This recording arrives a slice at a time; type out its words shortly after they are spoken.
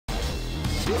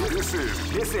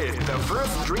This is the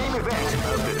first dream event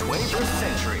of the 21st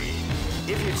century.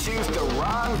 If you choose the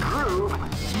wrong groove,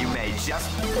 you may just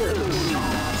lose.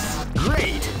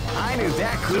 Great! I knew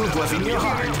that groove was in your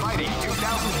heart. Fighting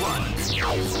 2001.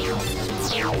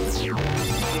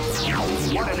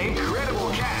 What an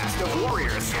incredible cast of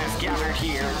warriors has gathered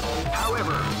here.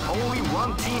 However, only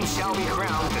one team shall be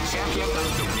crowned the champion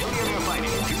of the Millionaire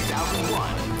Fighting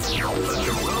 2001. But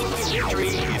the road to victory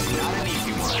is not an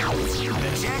easy one.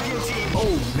 The champion team...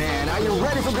 Oh man, are you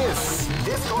ready for this?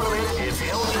 This tournament is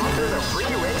held under the free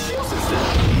ratio system.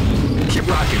 Keep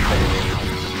rocking, baby.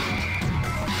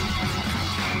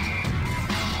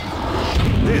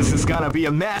 This is gonna be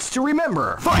a match to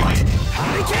remember. Fight!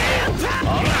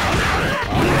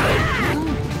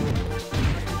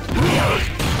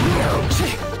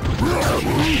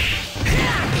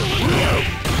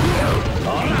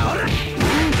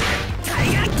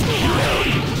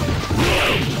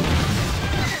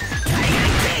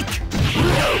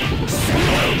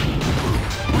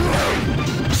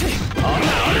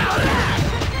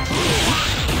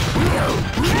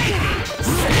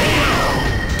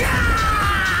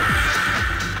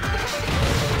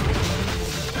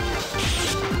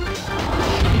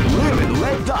 Live and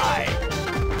let die.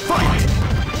 Fight!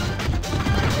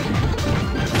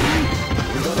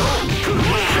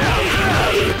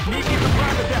 Sneaky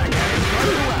surprise attack at the start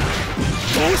of the round.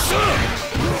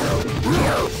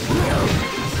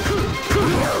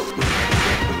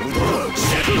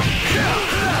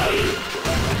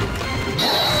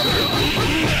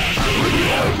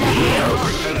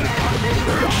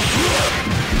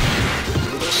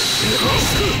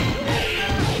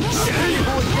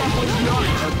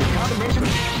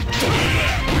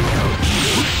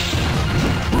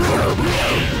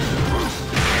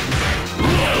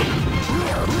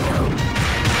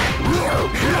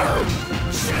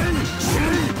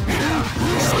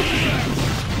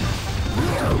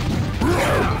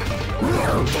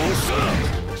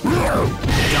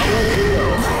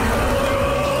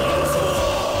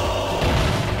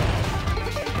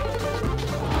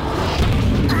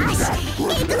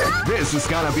 This is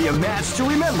gonna be a match to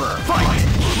remember. Fight!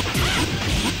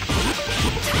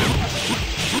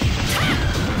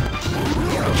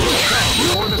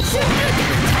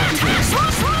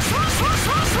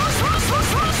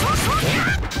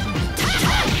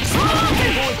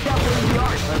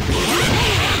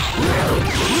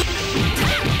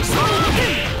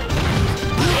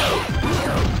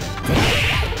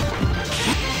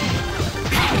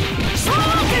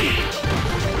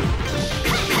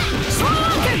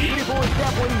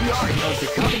 The art of the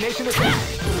combination attack.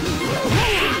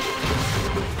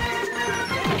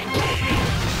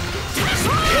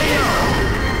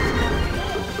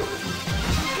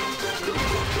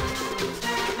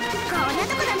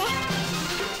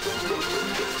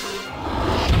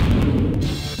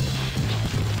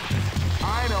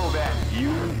 I know that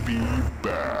you'll be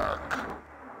back.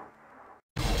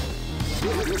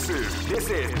 This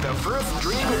is the first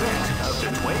dream event of the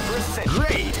 21st century.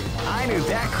 Great! I knew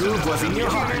that groove was in your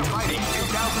heart. Fighting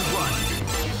 2001.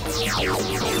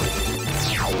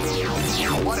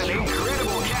 What an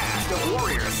incredible cast of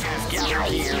warriors has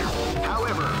gathered here.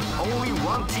 However, only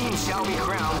one team shall be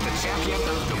crowned the champion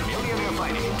of the Millionaire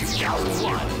Fighting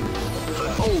 2001.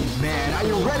 Oh man, are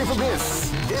you ready for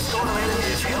this? This tournament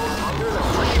is held under the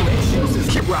free ratio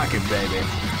system. Keep rocking, baby.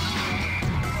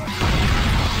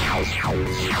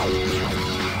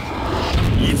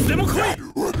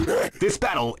 This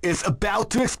battle is about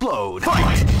to explode.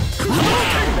 Fight!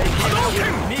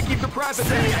 Sneaky surprise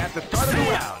attack at the start of the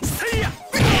round.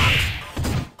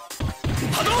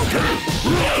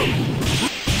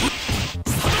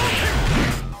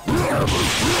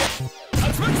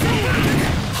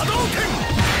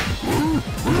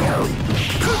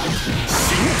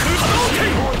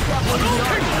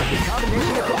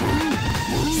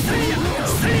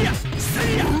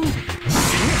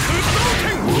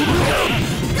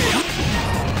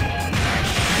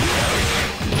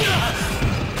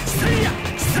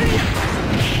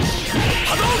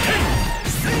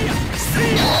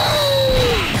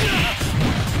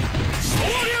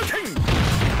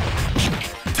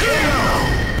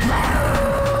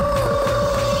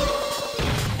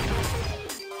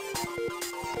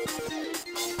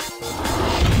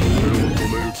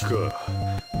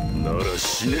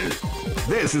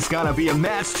 This is gonna be a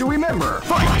match to remember.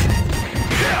 Fight!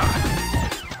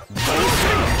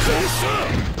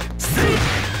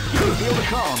 Feel the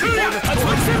calm before the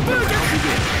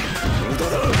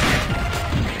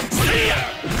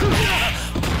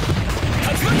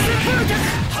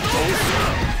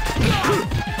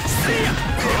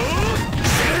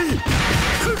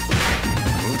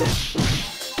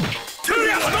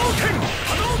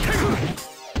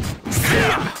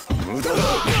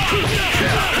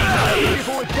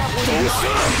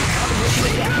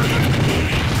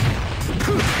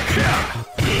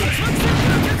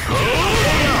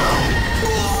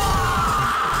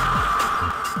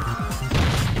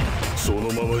その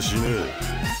まま死ね。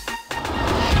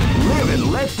 Live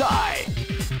and let die.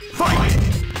 Fight.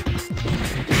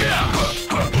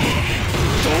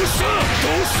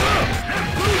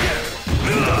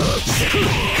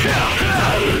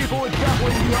 People would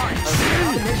definitely be art of the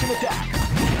combination attack.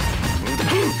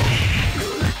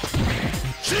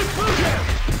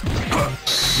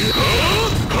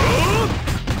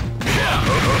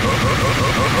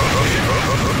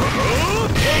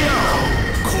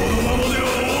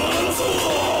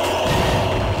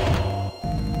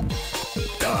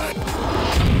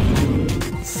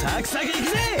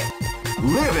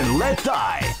 Live and let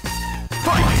die.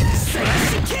 Fight.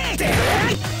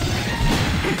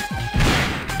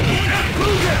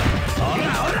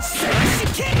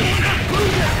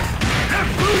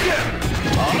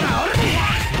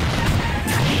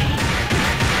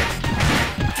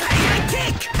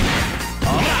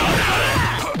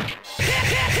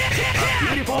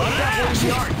 Beautiful definitely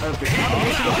the art of the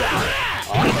combination of that.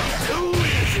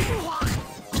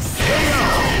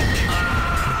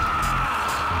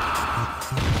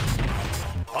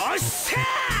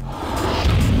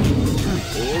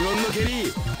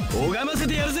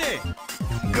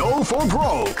 Go for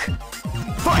broke.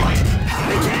 Fight.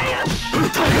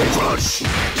 Tiger Crush.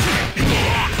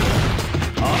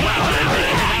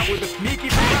 Out with a sneaky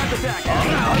surprise attack.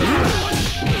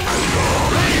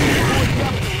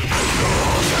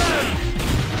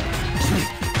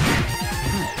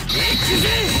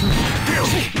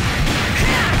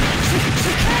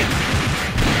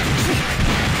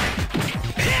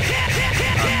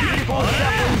 Beautiful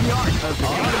definitely the art of the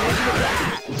combination of that.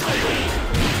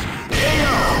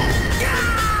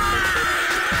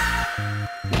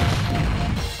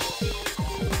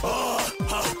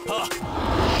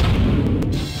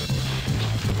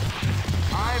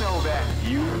 I know that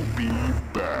you'll be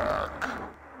back.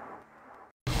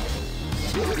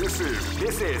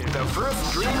 This is the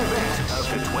first dream event of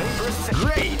the 21st century.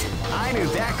 Great! I knew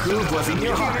that groove was in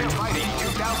your heart. Fighting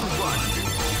 2001.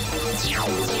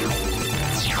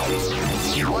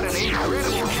 What an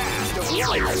incredible cast of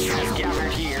warriors has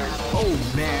gathered here. Oh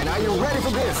man, are you ready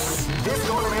for this? This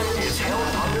tournament is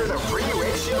held under the free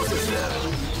ratio system.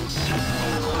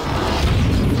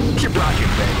 Keep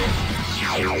rocking, baby.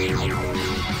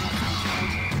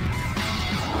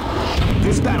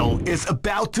 This battle is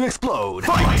about to explode.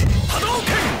 Fight!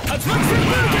 Hadouken! Hadouken!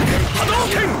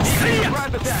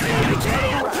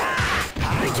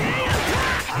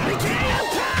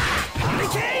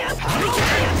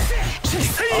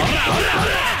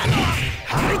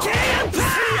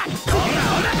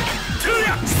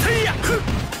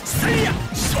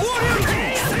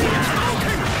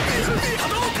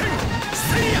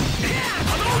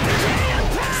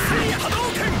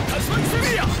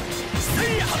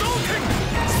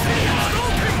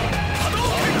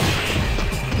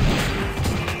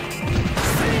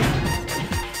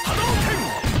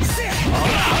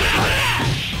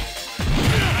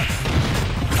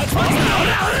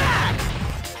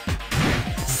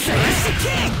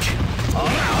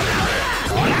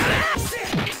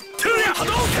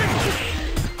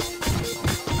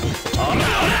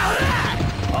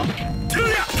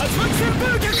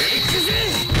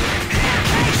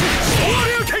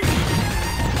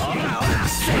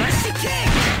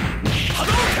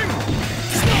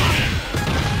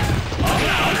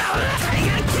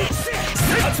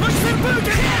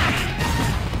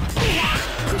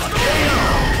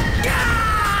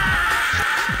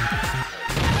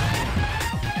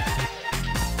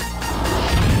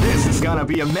 This is gonna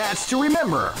be a match to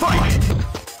remember. Fight!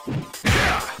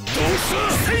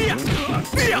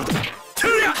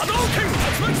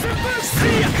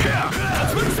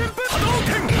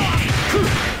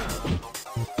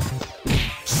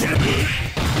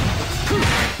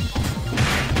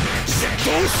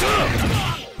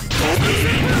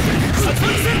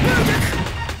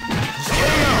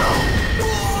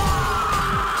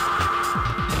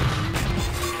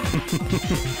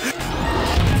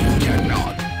 You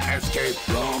cannot escape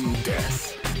from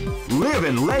death. Live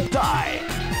and let die.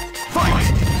 Fight!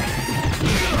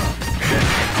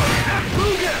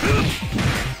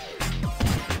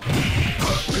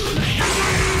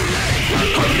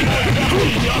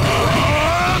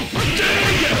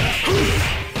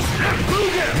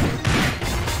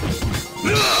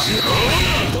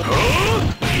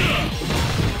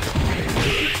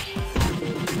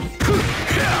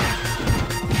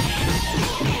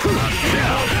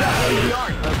 The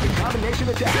art of the combination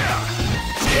attack.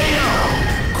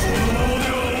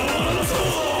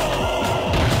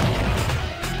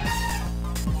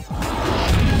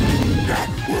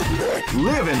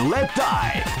 Live and let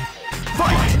die.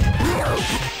 Fight!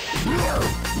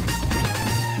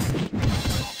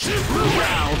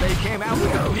 Wow, they came out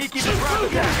with a sneaky surprise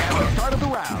attack at the start of the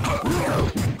round.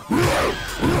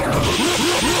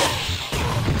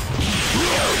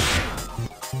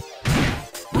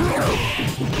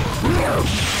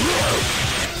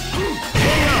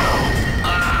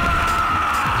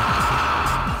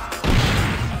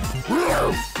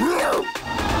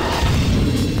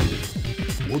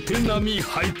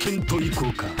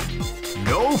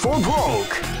 Go for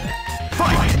broke.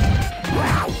 Fight!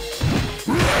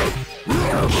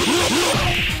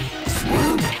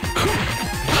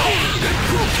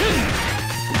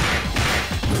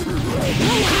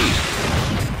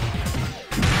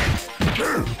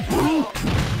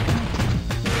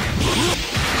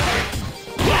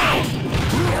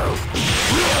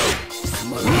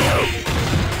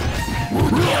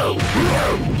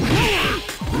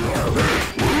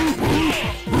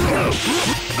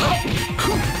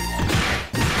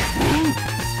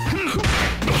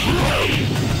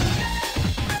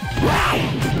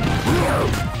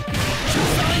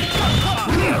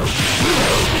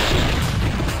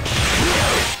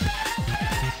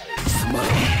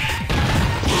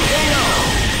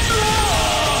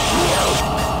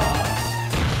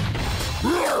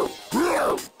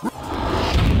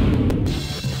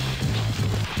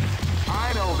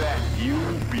 I know that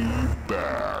you'll be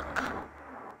back.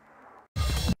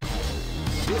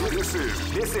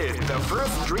 This is the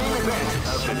first dream event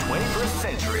of the 21st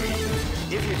century.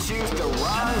 If you choose the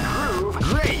wrong groove,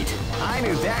 great! I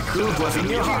knew that groove was in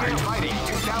your heart. Fighting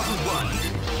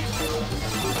 2001.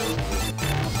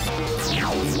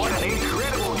 What an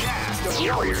incredible cast of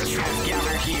warriors has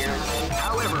gathered here.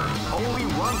 However, only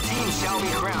one team shall be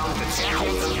crowned the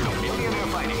champions of the Millionaire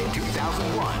Fighting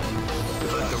 2001.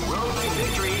 But the road to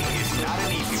victory is not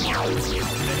an easy one.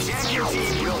 The champion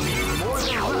team will need more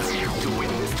than luck to win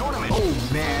this tournament. Oh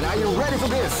man, are you ready for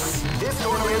this? This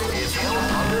tournament is held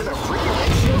under the free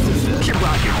ratio system. Keep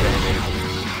rocking, baby.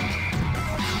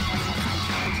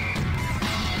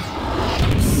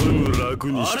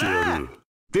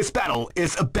 This battle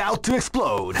is about to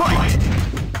explode. Fight!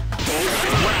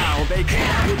 Wow, they came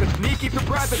out with a sneaky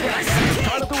surprise attack at the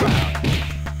start of the round.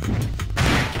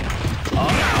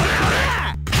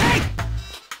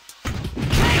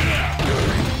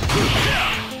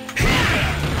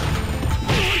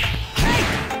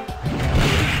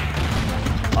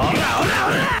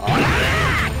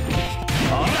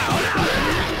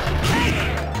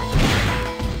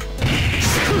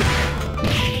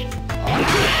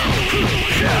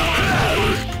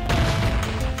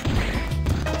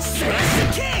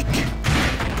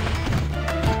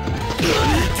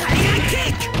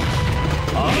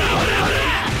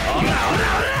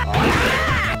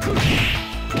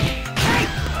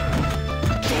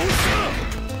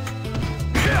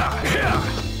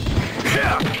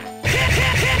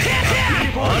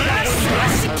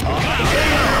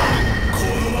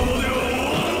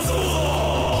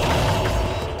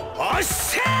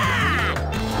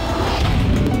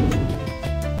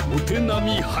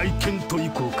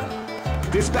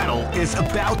 This battle is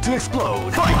about to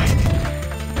explode. Fight!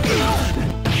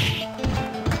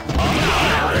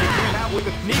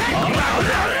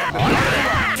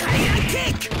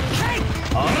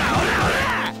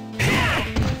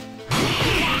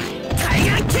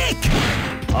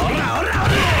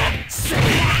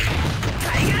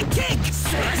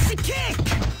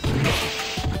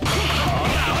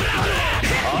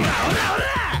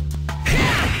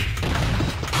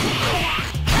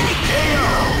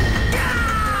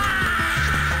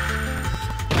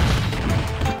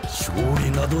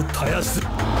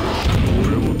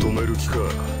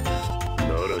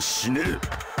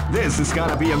 This is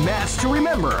gonna be a match to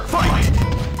remember. Fight!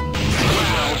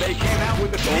 Wow, they came out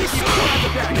with a sneaky surprise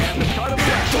attack at the start of the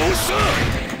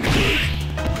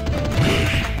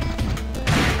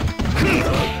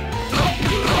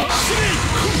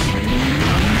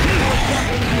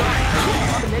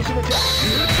combination attack.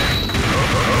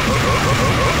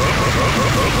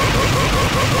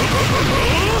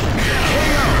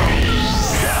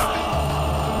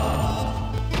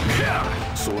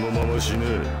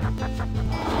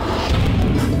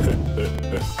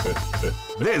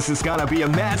 This is gonna be a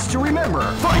match to remember.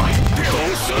 Fight!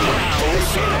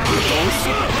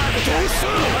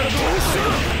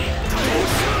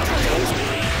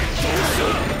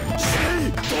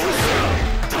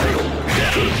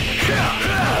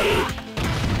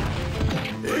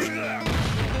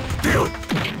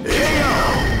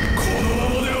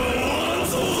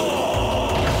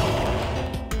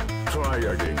 Try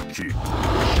again, kid.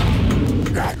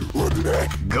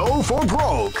 Go for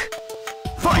broke.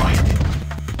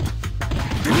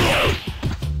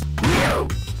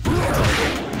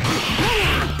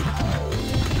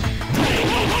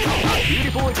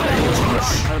 people establish the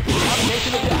art of the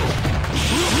combination attack.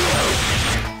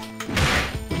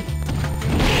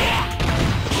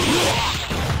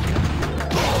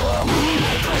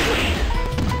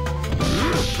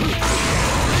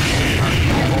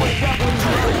 People establish the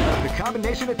art of the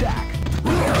combination attack.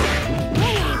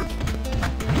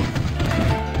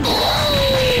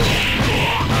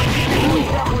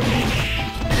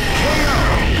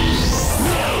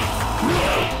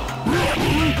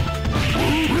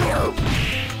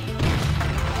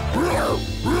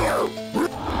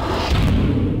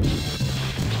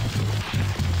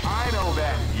 I know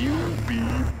that you'll be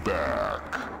back.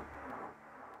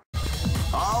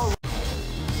 All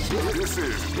this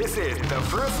is the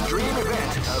first dream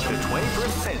event of the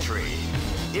 21st century.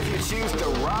 If you choose the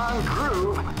wrong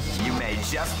groove, you may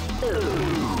just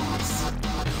lose.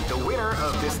 The winner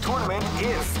of this tournament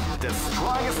is the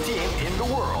strongest team in the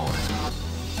world.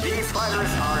 These fighters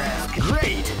are as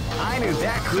great. I knew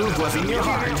that groove was in your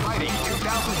heart. Fighting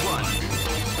 2001.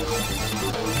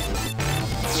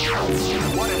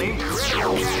 What an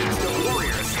incredible cast of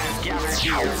warriors has gathered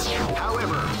here.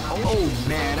 However, oh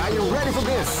man, are you ready for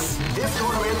this? This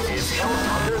tournament is held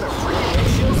under the free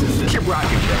ratio system. Keep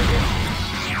rocking, baby.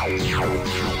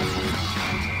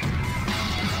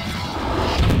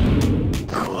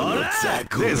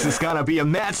 This is gonna be a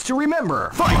match to remember.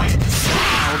 Fight! Sneaky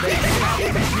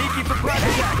surprise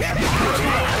attack!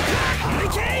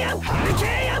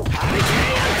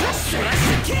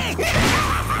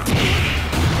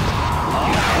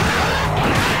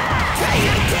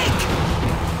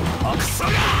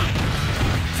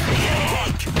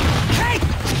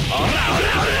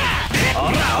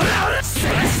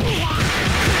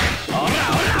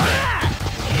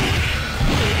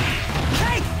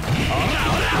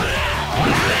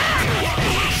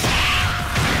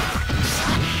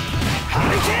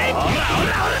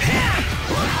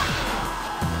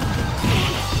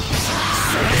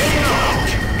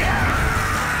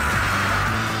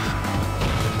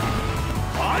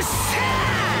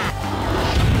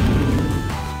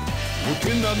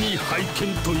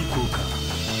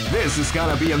 This is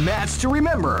gonna be a match to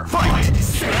remember. Fight!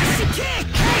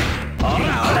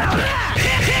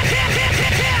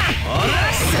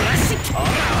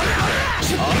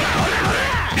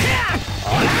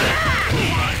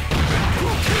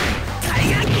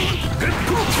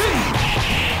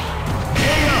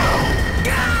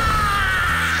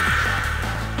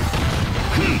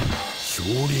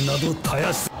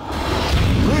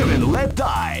 Live and let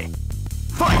die.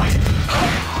 Fight!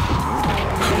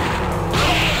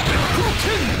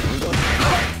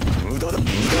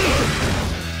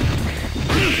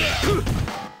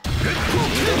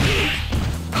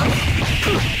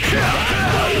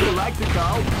 What do you like to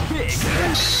call big?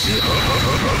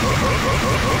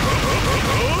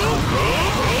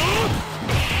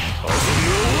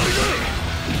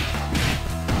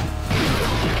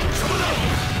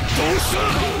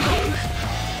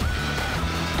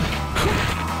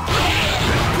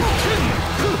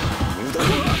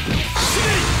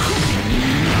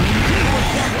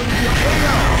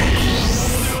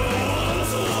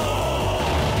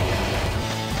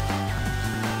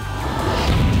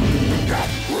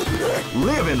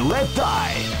 Live and let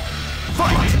die.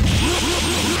 Fight!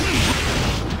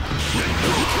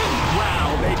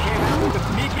 Wow, they came out with a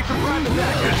sneaky surprise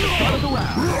attack at the start of the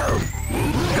round.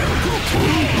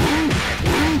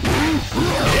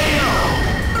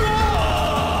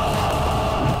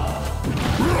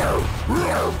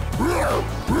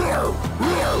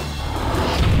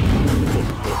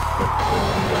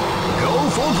 Go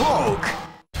for broke.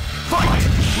 Fight!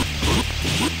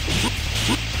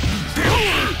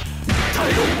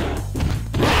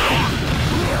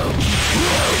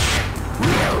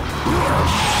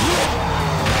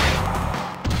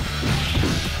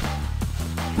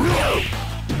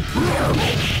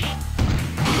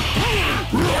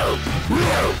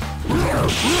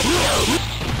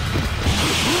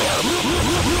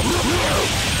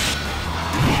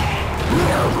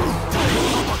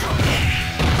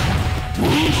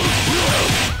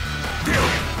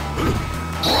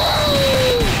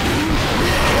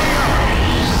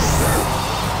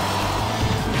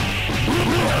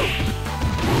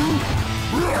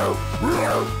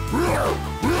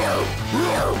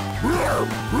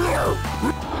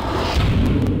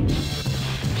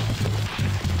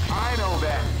 I know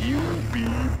that you'll be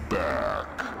back.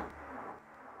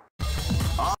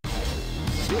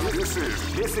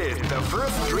 This is the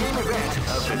first dream event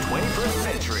of the 21st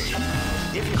century.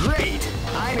 If great,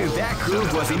 I knew that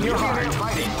groove was in your heart.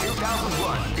 Fighting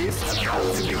 2001 is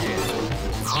about to begin.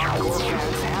 Hardcore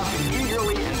fans have been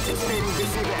eagerly anticipating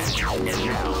this event. And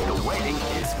now, the waiting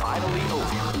is finally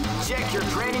over. Check your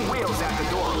training wheels at the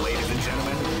door, ladies and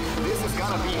gentlemen. This is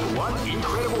gonna be one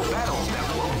incredible battle that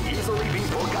won't easily be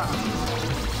forgotten.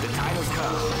 The time has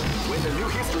come when the new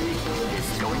history is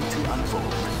going to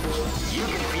unfold. You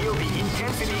can feel the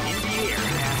intensity in the air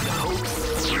as the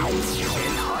hopes, dreams,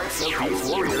 and hearts of these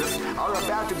warriors are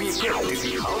about to be filled to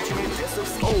the ultimate test of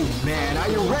skill. Oh man, are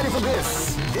you ready for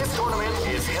this? This tournament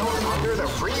is held under the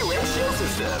free ratio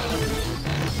system.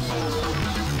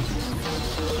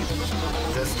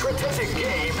 The strategic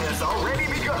game has already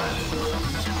begun.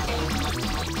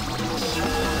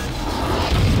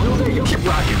 Will they keep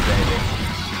rocking, baby?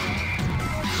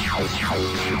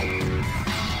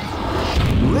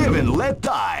 Live and let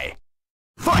die.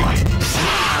 Fight!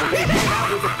 They came out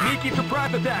with a sneaky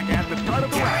surprise attack at the start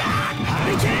of the round.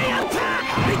 Hurricane attack!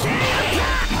 Hurricane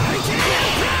attack! Hurricane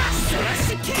attack!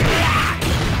 Celestial kick!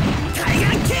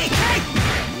 Tiger kick!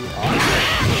 Celestial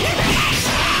kick! Hurricane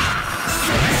attack!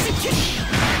 Celestial kick!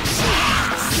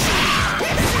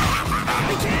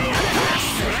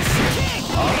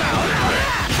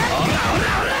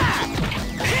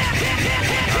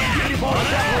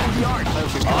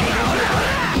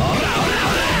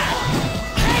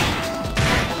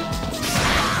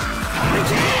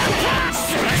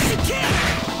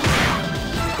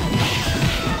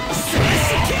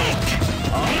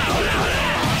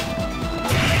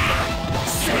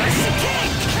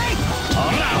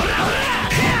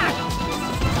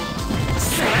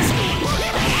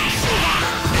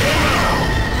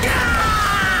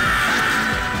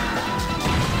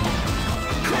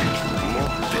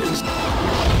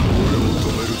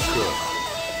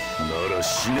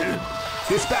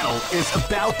 This battle is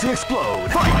about to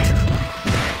explode. Fight!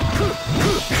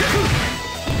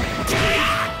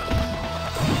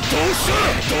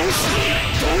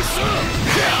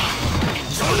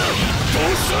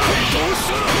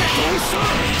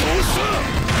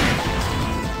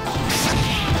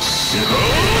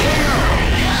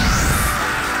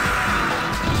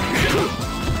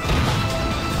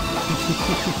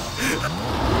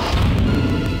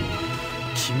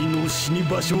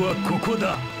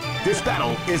 This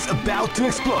battle is about to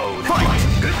explode. Fight!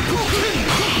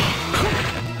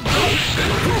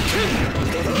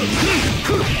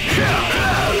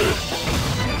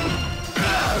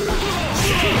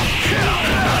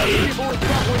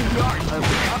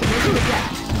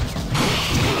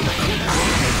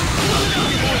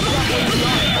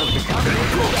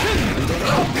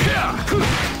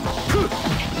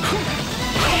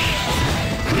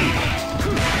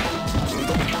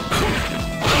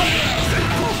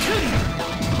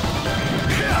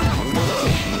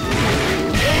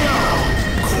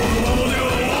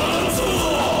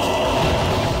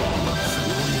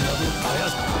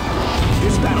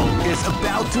 This battle is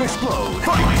about to explode.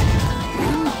 Fight!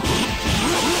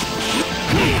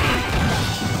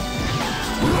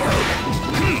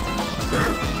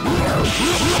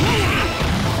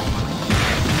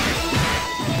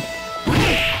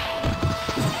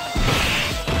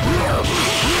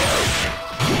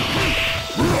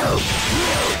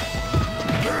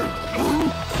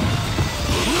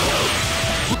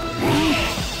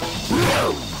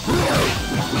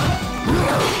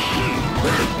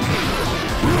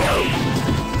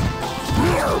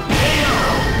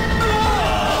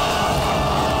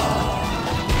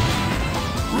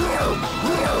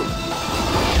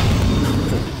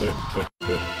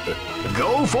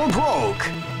 Go for broke!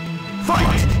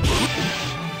 Fight!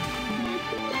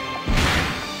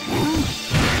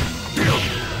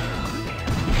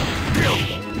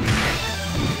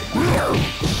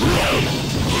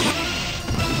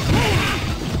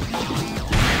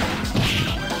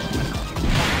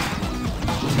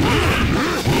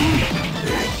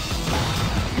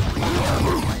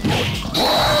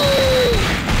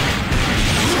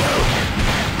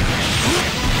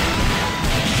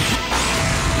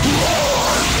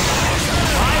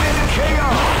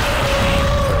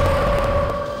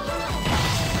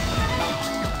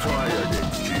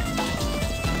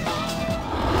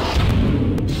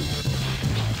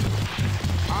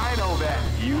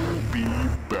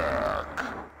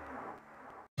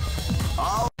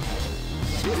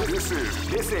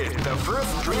 This is the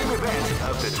first dream event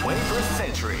of the 21st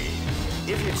century.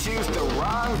 If you choose the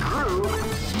wrong groove,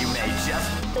 you may just...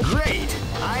 Great!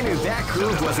 I knew that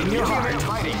groove was in your heart.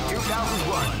 Fighting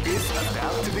 2001 is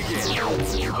about to begin.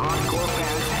 Hardcore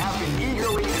fans have been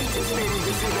eagerly anticipating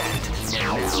this event.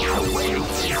 Now, the waiting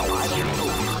is finally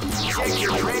over. Check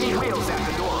your training wheels at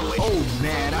the door. Oh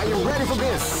man, are you ready for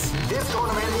this? This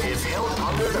tournament is held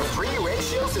under the free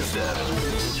ratio system.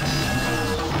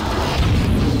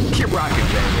 Keep rocking,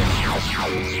 baby.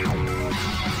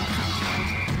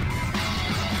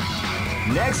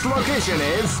 Next location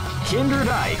is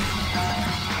Kinderdike.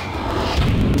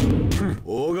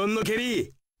 黄金の蹴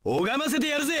り拝ませて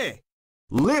やるぜ。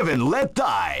 Live and let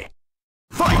die.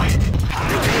 Fight! Wow,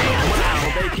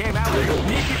 they came out with a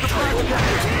sneaky surprise attack.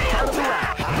 Part of the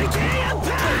round.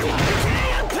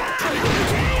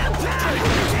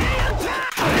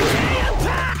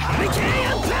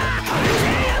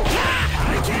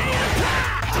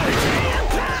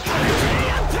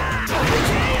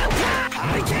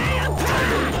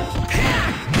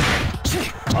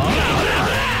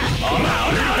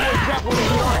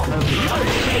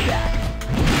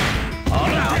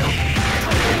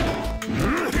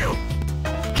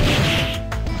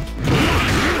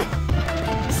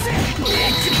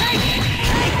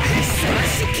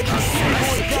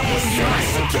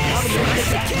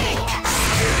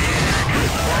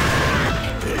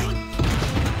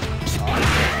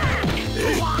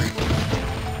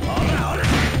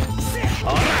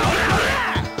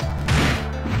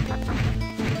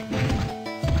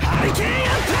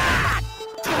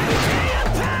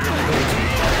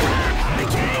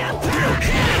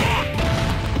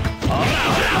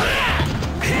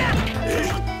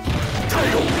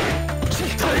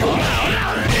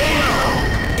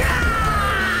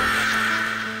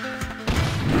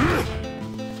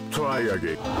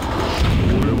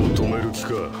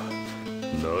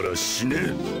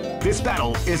 This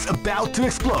battle is about to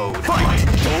explode. Fight! You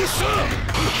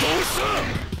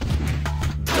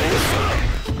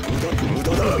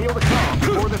feel the calm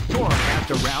before the storm as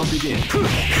the round begins.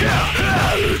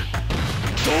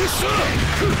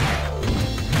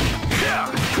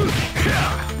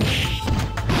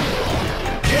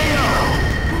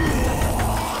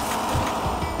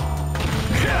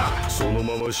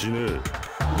 You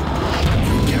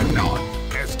cannot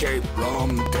escape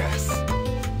from death.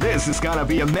 This is gonna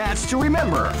be a match to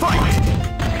remember. Fight!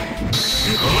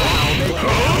 You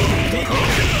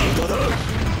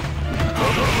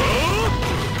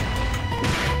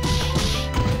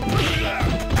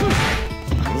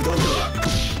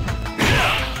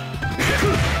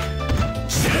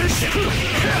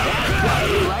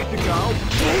like to go?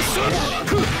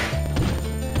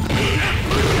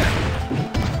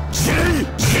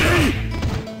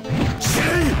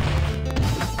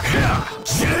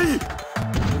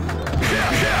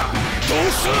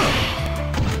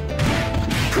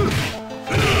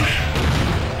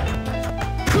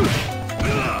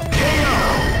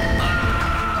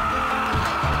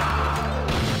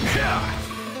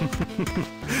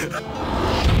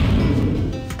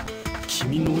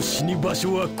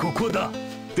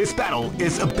 This battle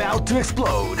is about to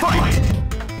explode. Fight!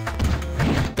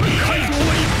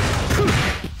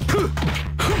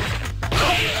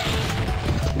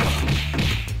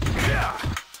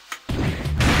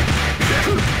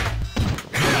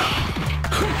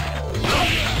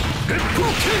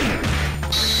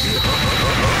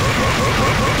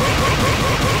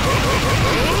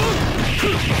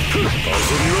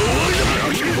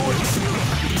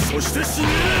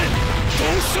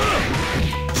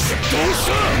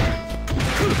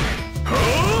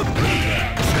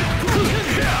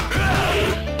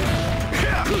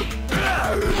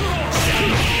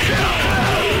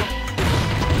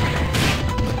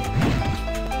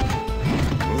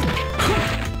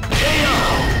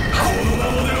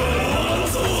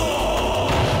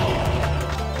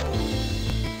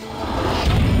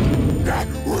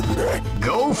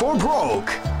 Go for broke!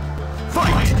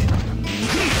 Fight!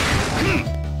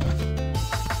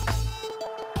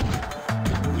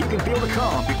 You can feel the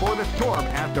calm before the storm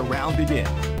as the round begins.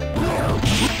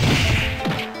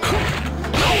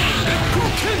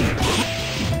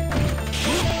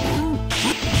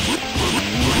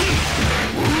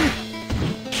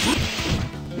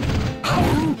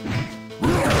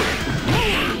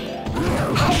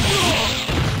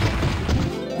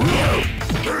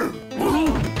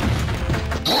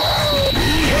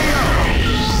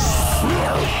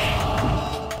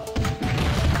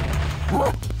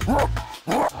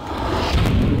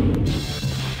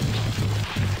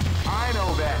 I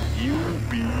know that you'll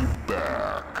be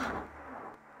back.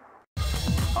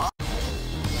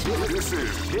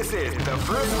 This is the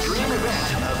first dream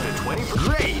event of the 21st.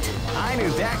 Great! I knew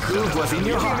that groove was in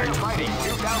your heart. Fighting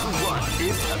 2001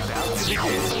 is about to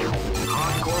begin.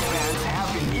 Hardcore fans have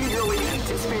been eagerly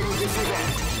anticipating this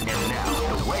event, and now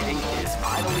the waiting is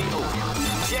finally over.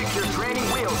 Check your training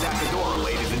wheels at the door,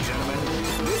 ladies and gentlemen.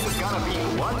 This is gonna be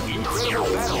one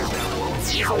incredible battle that will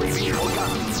easily be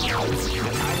forgotten. The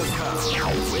time has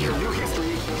come with a new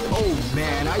history. Oh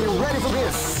man, are you ready for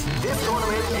this? This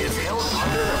tournament is held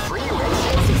under the free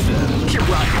ratio system. Keep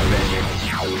rocking, baby.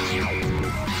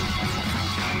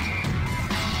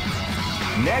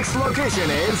 Next location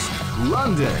is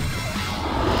London.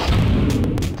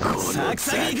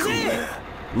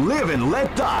 Live and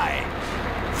let die.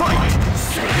 Fight!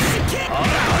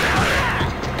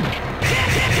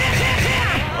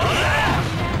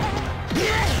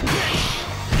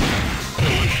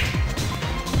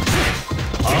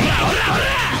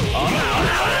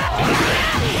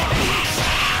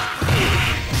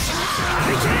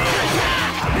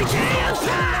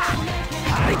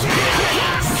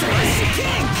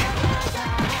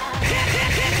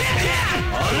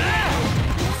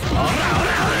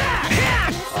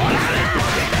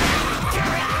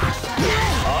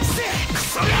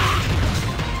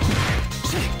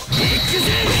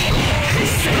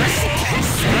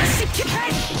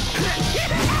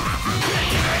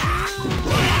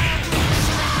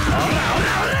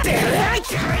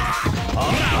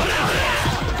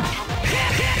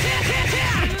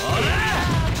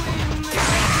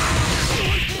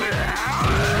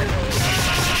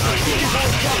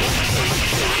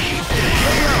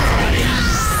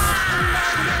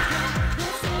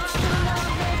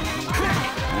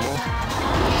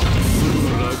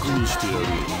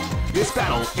 This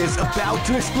battle is about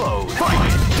to explode. Fight!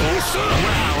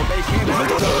 Wow, they came out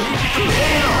with a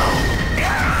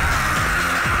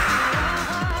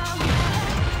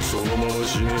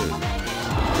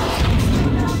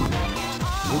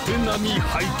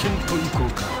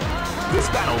This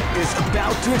battle is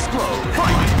about to explode.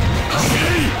 Fight!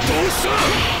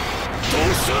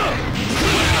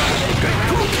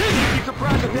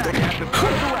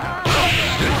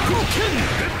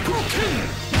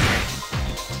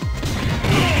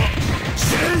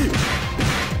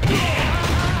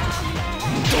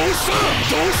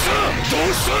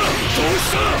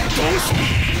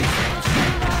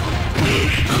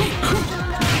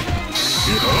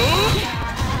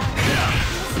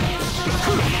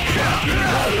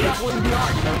 That wouldn't be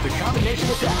art of the combination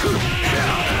attack.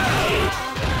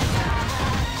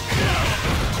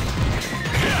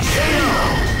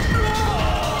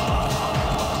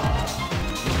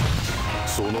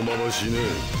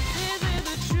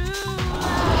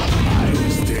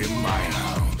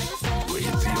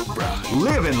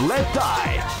 Live and let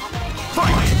die.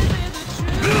 Fight!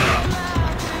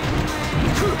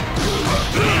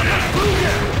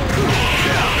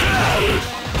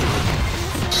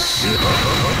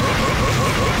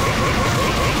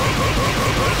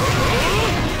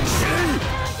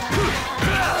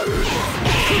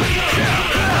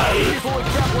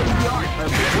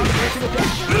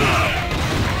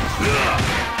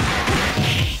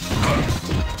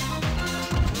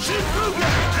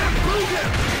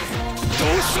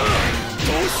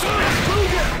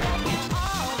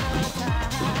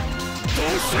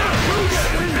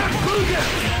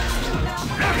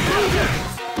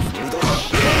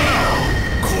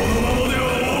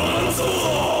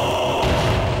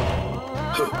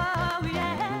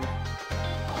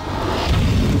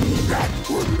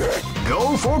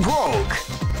 Go for broke.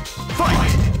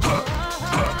 Fight!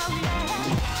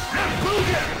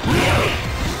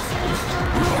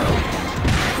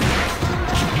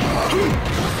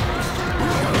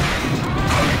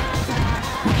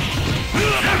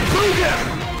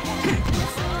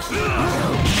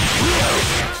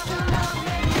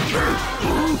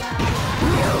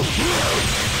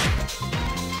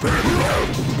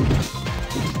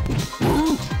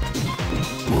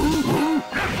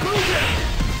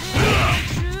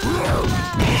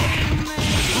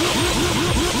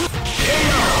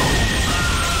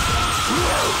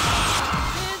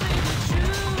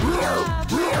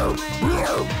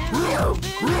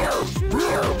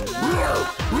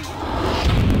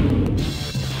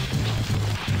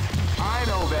 I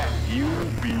know that you'll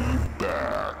be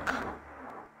back.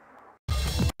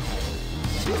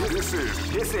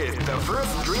 This is the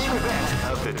first dream event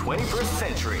of the 21st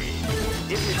century.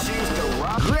 If you choose to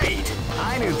rock, great!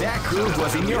 I knew that groove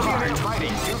was in your heart.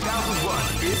 Fighting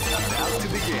 2001 is about to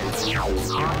begin.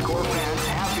 Hardcore fans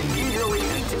have been eagerly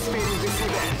anticipating this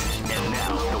event, and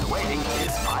now the waiting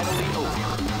is finally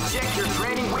over. Check your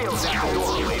training wheels at the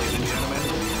door, ladies and gentlemen.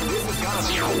 This is gonna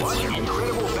be one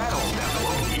incredible battle that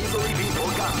won't easily be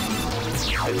forgotten. The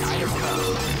time has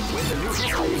come when the new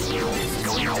history is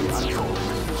going to unfold.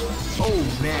 Oh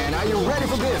man, are you ready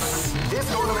for this? This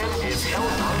tournament is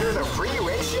held under the free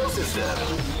ratio system.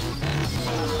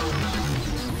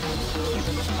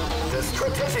 The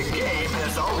strategic game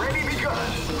has already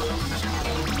begun.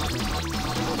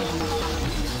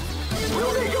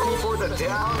 Will they go for the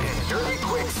down and dirty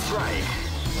quick strike?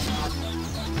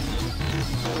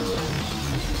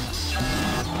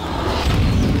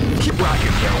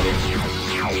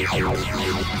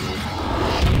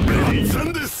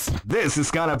 This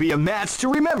is gonna be a match to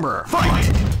remember. Fight!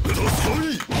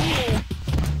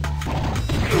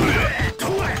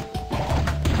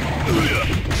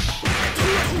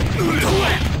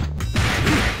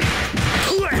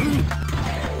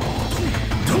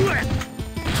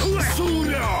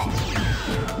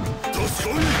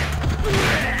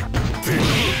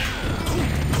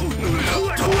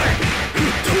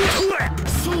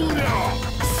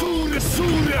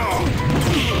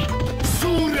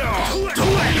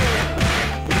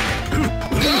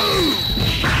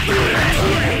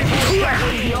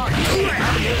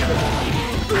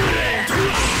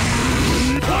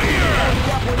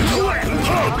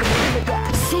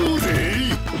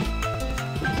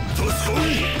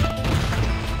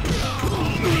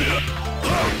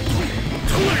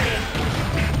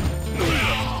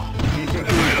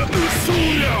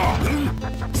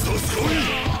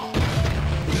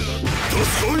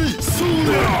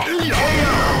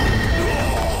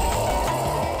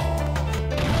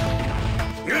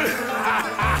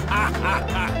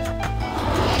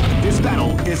 This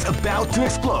battle is about to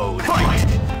explode. Fight!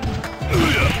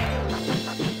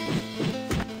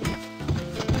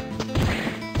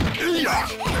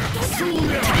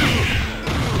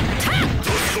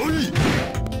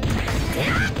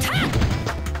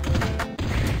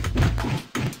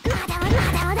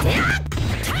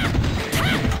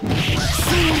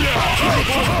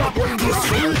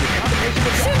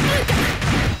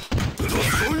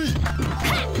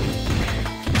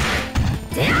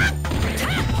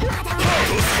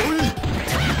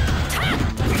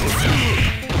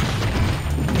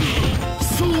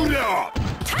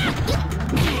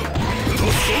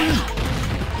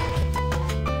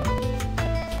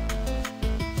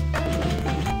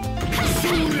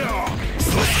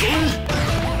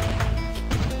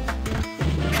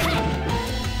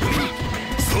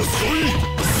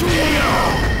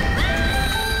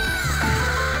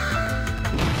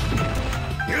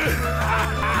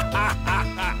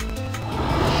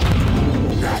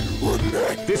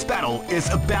 This battle is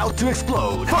about to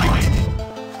explode. Fight!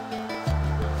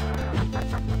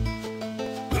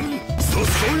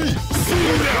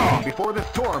 Before the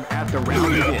storm at the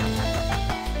round begins.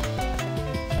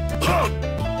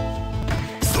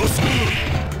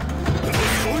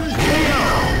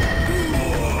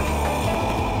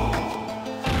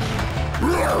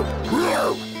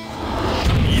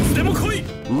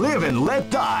 Live and let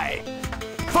die.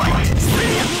 Fight!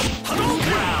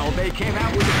 Wow, they came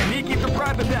out with a sneaky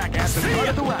surprise attack at the start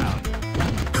of the round.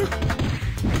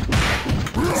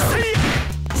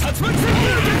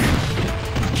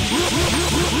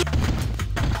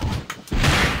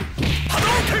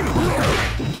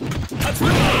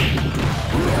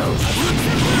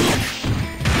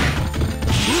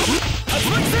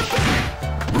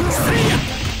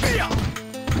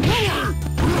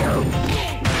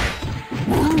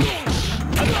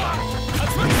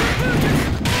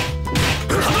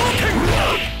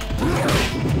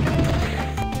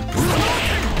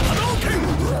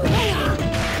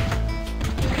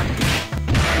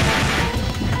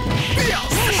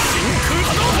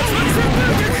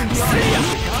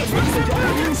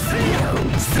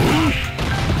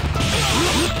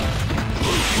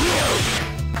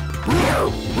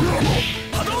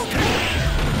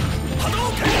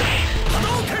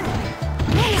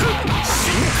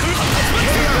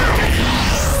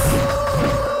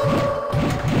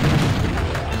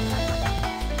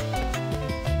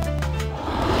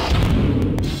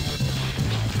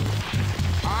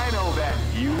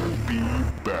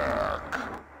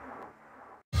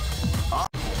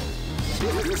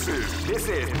 This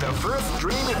is the first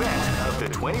dream event of the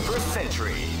 21st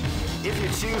century. If you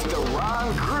choose the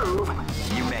wrong groove,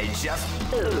 you may just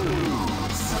lose.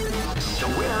 The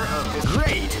winner of this...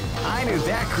 Great! I knew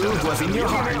that groove was in your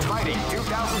heart. Fighting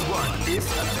 2001 is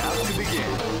about to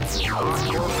begin.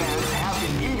 Hardcore fans have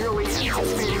been eagerly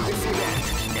anticipating this event,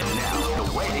 and now the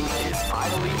waiting is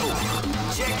finally over.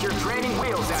 Check your training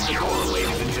wheels at the door,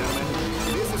 ladies and gentlemen.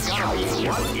 This is gonna be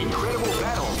one incredible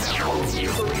battle that won't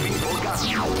easily be forgotten.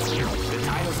 The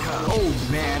time has come. Oh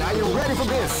man, are you ready for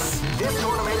this? This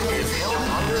tournament is held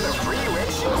under the free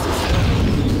ratio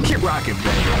system. Keep rocking,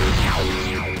 baby.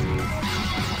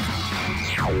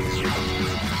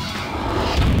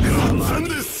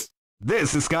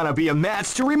 This is gonna be a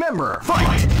match to remember.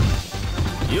 Fight!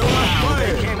 You are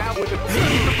fired! They came out with a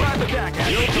surprise attack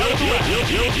at the start of the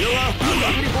round. You are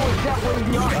fired!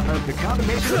 The art of the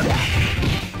combination attack.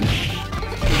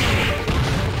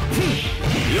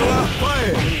 You are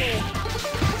fired!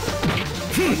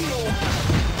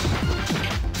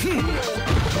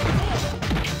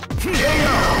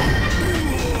 KO!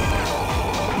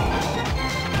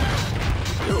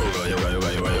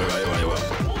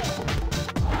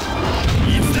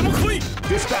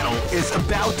 is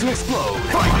about to explode.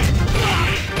 Fight!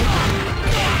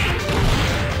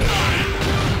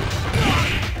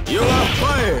 You are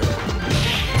fired!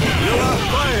 You are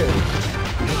fired!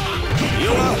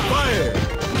 You are fired!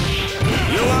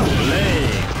 You are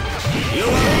playing! You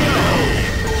are playing!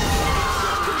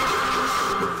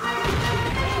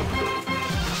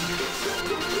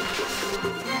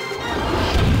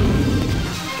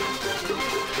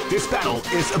 This battle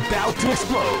is about to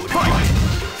explode. Fight!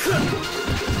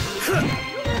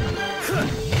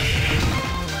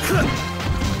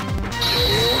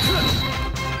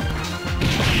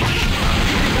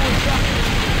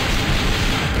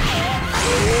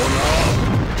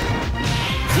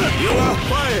 You are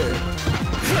fired!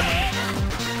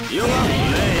 You are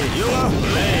playing! You are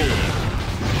playing!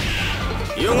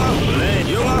 You are playing!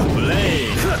 You are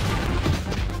playing!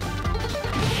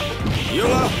 You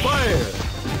are fired!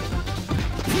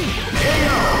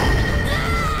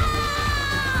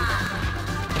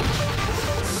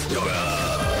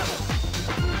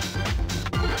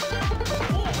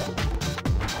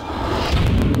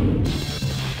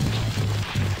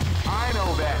 I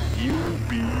know that you'll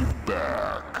be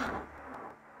back.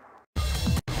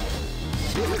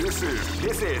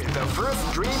 This is the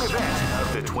first dream event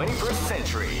of the 21st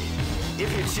century. If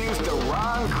you choose the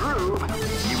wrong groove,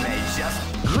 you may just...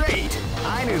 Great!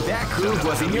 I knew that groove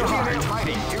was in your heart.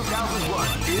 Fighting 2001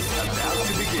 is about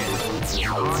to begin.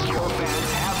 Hardcore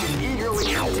fans have been eagerly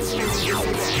anticipating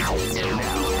this event, and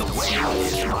now the wait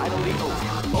is finally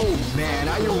over. Oh man,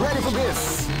 are you ready for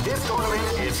this? This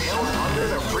tournament is held under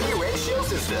the free ratio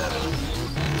system.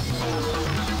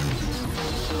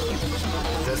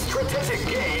 The strategic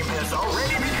game has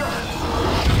already begun.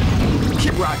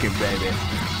 Keep rocking, baby.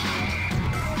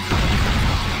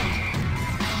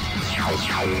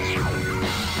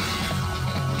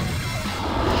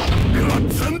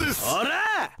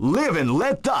 Live and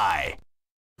let die.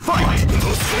 Fight!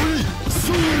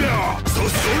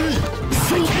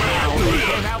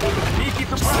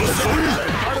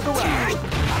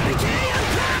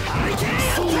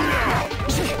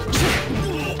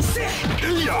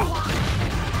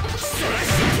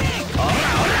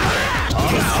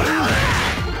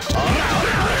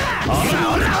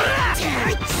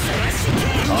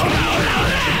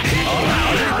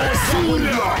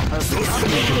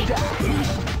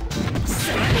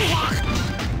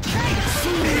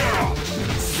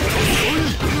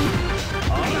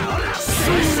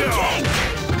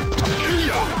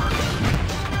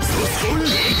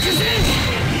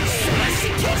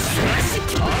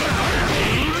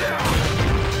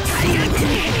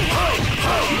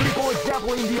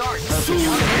 Dabbling the art of the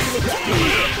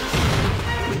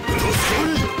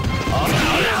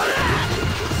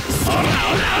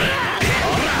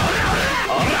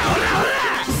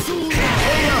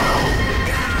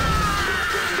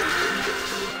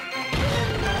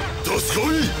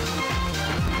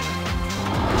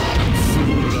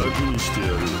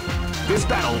This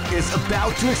battle is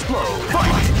about to explode.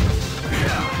 Fight!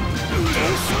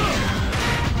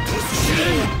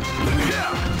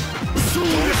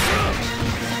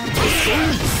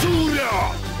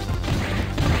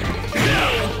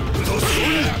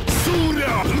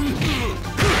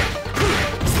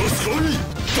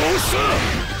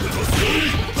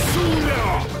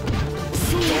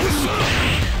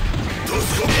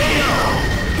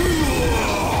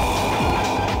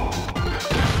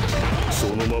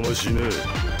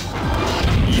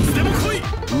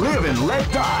 Live and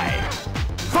let die.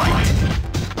 Fight!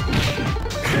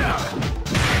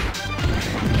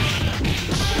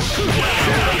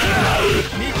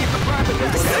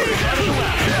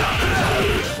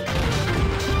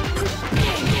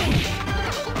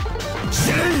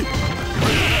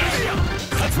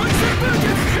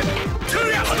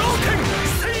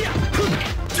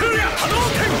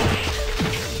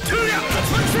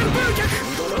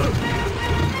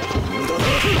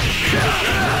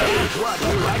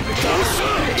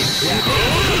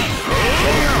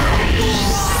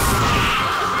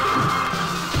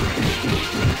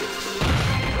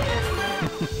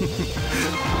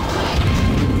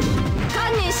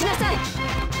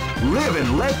 Live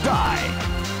and let die.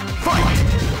 Fight!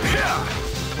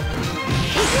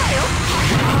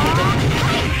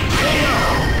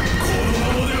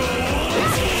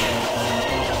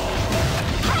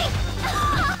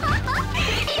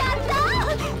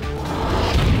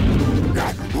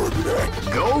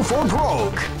 Go for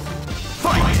broke.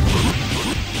 Fight!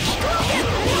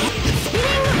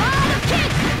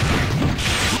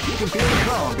 You can feel the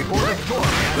calm before the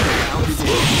storm. Now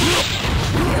begins.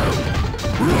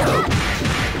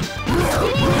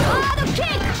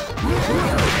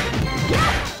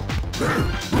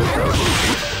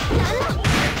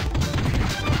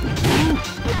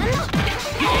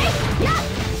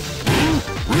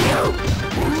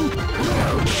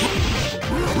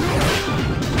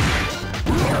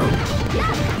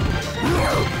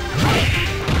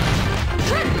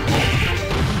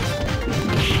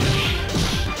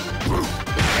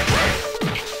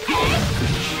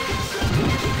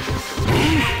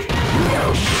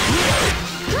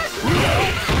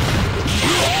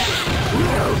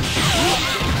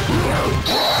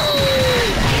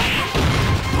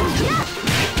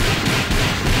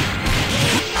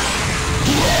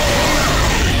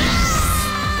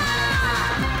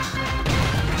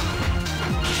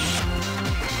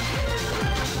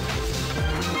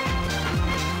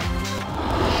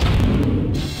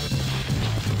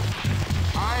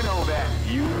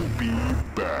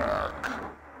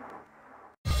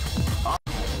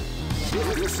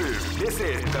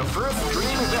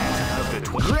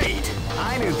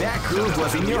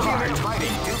 was in your heart. Fighting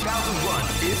 2001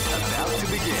 is about to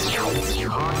begin.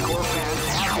 Hardcore fans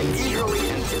have been eagerly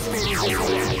anticipating this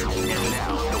event, and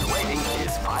now the waiting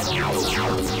is finally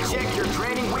over. Check your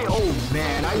training wheel. Oh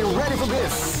man, are you ready for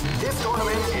this? This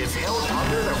tournament is held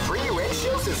under the free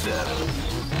ratio system.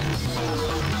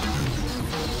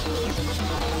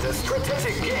 The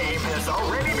strategic game has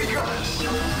already begun.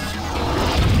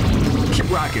 Keep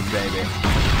rocking, baby.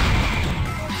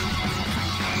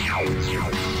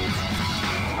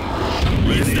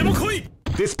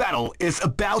 This battle is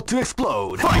about to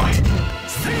explode. Fight!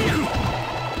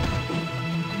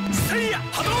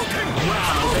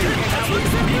 Wow, they have a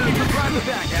prime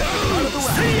attack at the start of the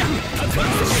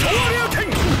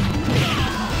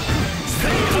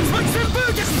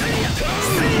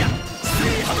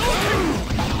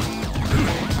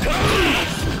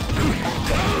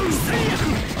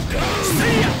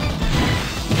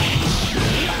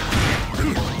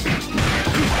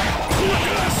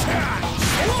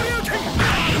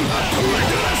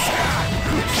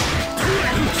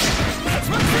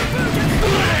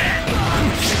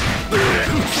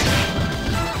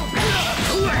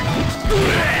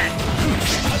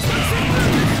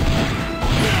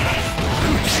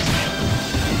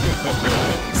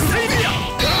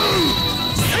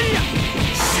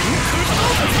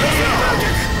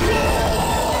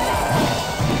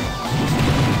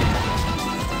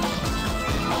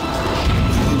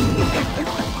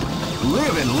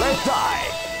Live and let die.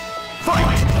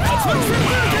 Fight!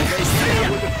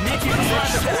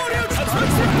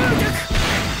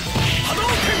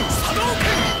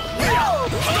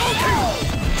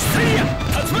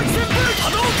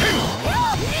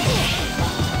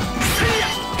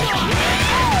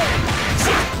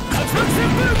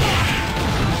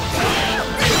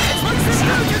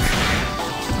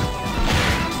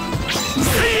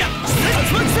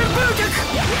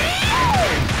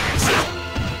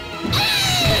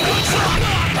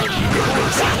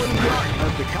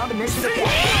 The combination of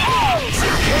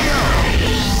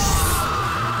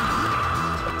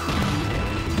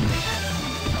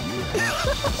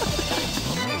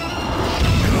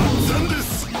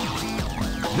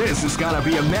This is gonna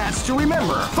be a match to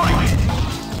remember. Fight!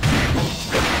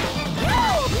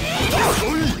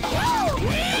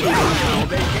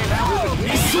 They came out with a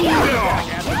knee attack at the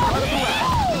start of the round.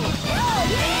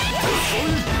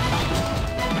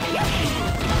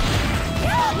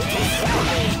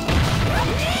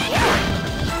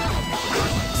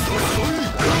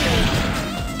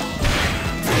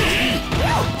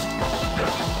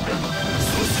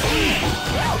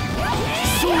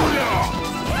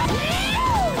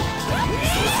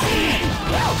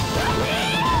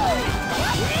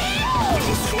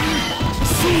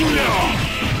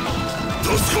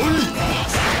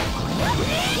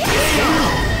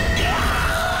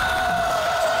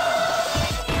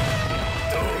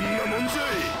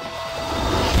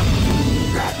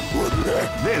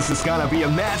 This is gonna be a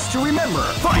match to remember.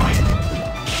 Fight!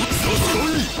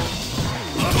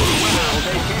 Wow,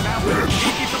 they came out with a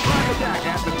cheeky surprise attack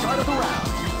at the start of the round.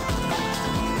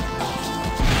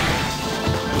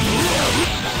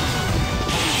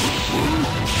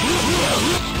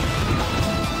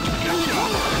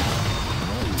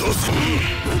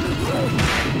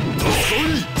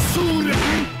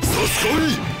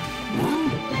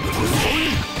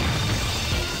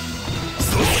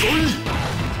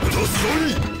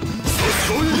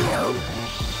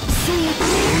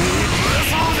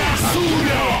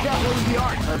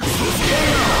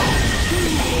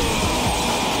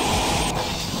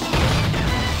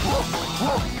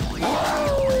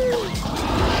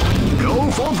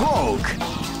 Go for broke.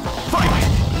 Fight!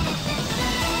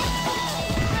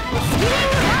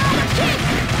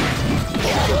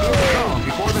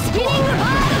 Before the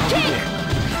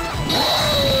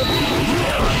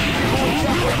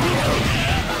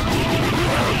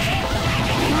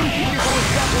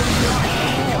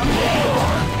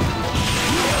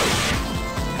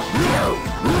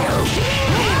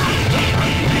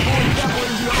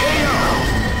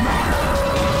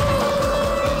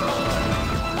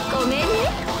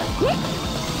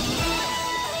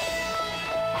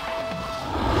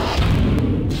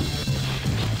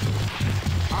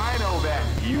I know that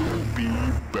you'll be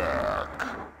back.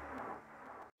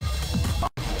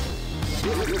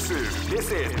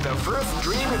 This is the first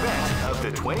dream event of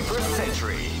the 21st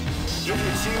century. If you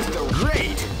choose the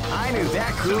great, I knew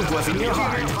that groove was in your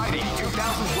heart. Fighting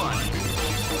 2001.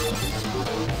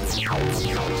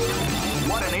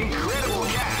 What an incredible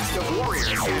cast of warriors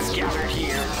has gathered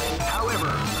here. However,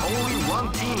 only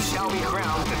one team shall be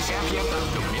crowned the champion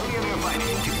of the Millionaire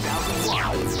Fighting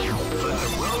 2001. But the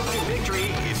road to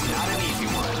victory is not an easy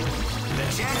one. The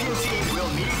champion team will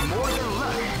need more than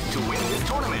luck to win this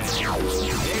tournament. They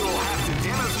will have to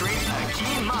demonstrate a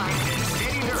keen mind and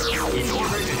steady nerves in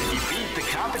order to defeat the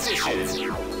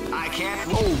competition. I can't...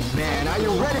 Oh man, are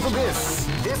you ready for this?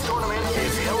 This tournament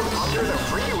is held under the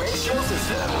free ratio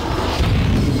system.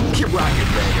 Keep rocking,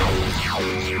 baby.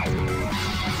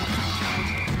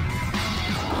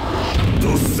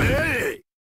 To say!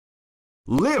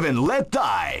 Live and let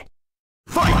die.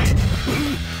 Fight!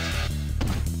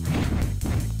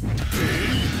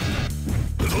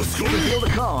 Feel the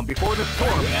calm before the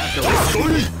storm after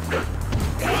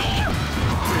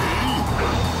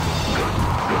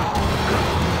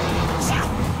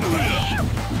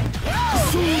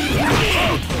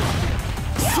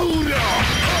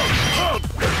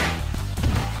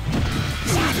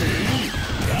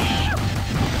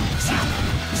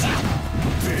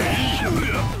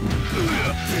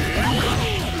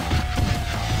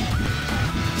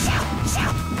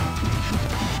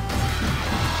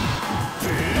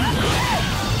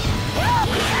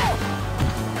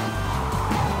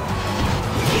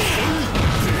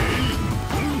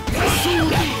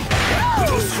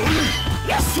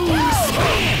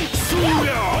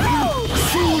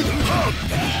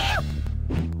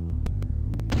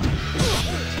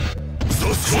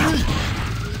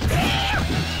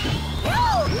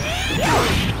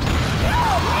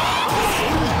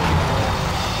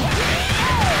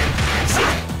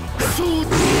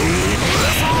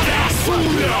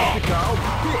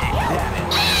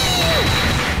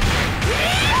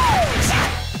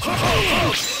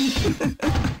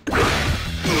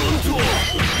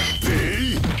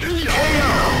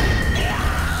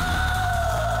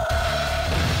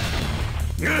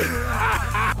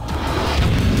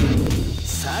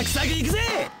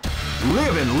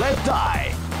Live and let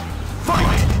die.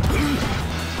 Fight!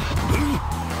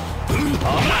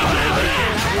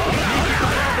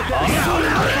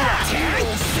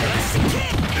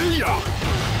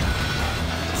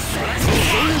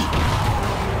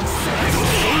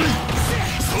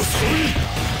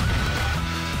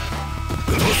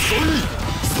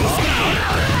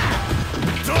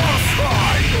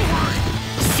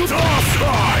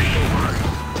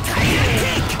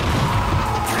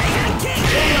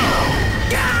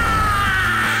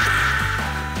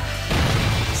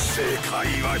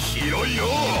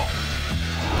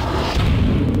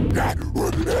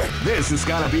 This is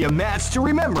gonna be a match to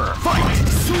remember. Fight!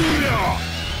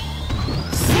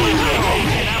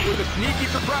 And out with a sneaky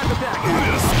surprise attack.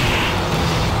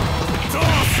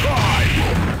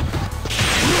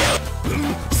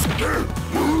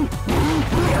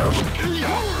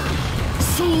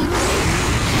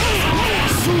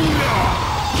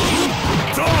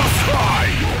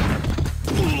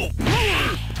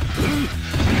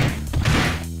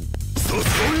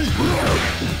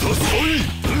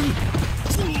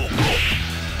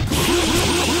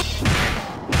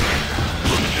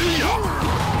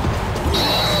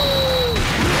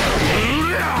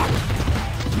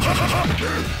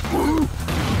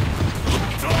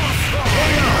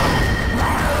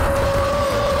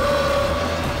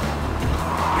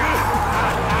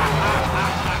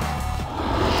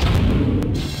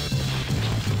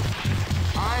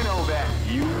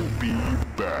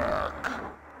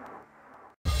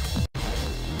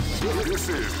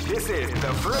 This is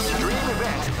the first dream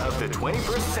event of the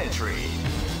 21st century.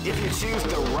 If you choose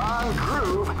the wrong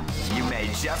groove, you may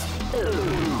just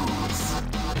lose.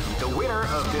 The winner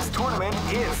of this tournament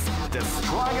is the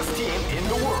strongest team in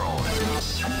the world.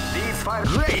 These fighters...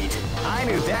 Great! I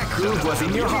knew that groove was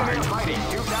in your heart. Fighting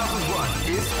 2001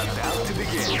 is about to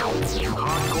begin.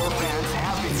 Hardcore fans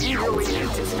have been eagerly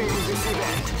anticipating this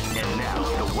event, and now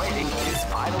the waiting is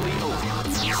finally over.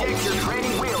 Check your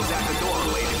training wheels at the door,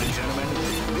 ladies and gentlemen.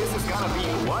 This is gonna be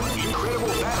one incredible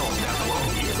battle that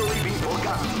won't easily be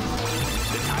forgotten.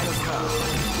 The time has come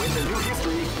when the new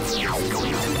history is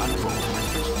going to unfold.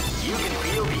 You can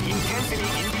feel the intensity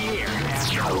in the air as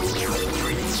the hopes,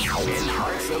 dreams, and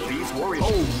hearts of these warriors.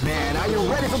 Oh man, are you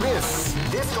ready for this?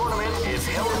 This tournament is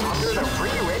held under the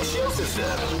free ratio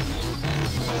system.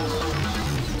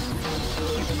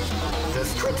 The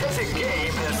strategic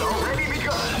game has already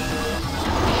begun.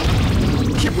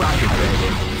 Keep rocking,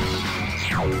 baby.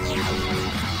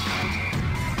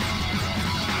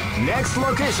 Next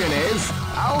location is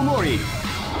Aomori.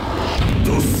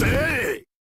 To say!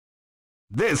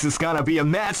 This is gonna be a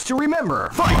match to remember.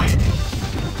 Fight!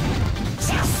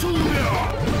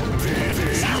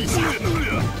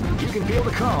 You can feel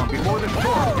the calm before the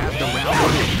storm at the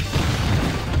round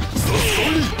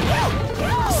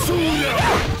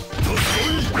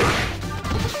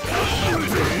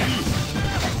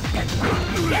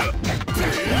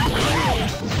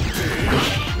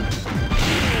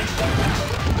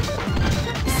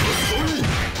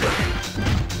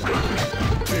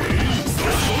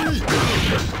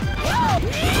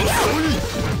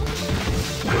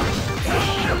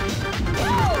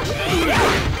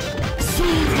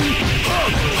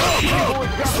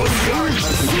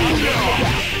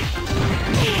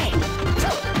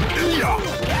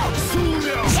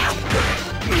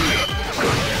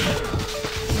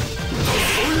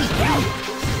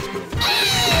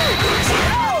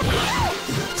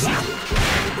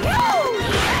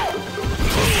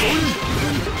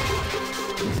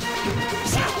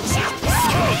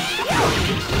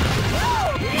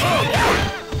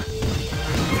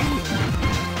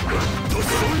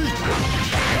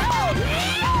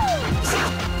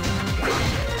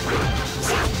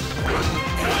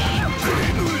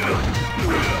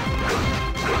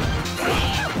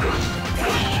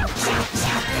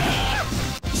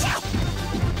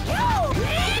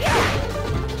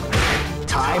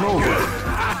Time over.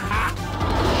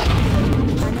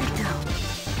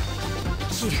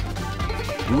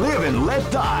 Live and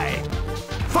let die.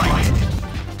 Fight!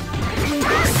 Came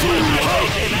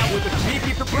out with a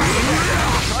sneaky surprise.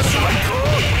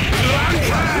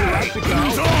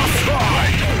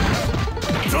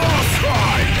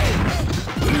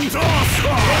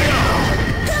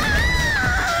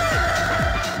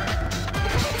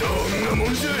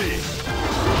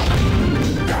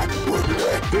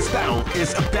 This battle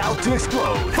is about to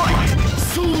explode. Fight!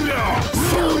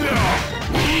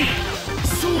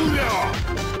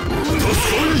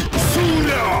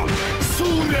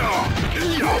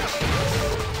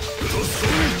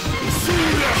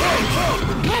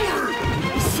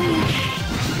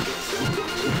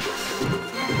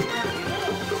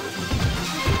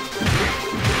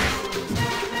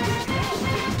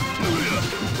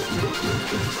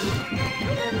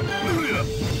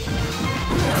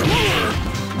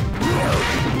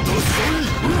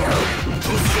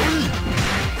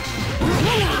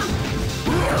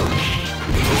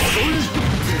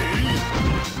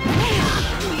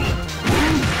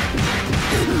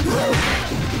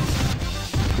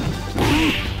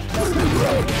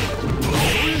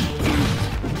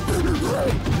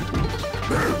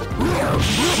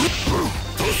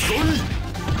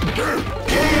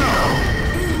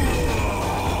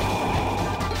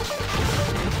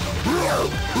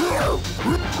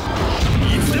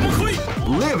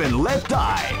 Live and let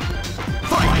die.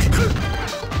 Fight! You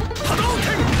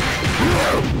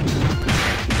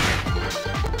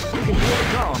can feel the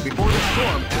calm before the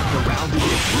storm as the round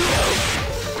begins.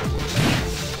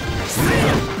 See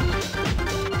ya!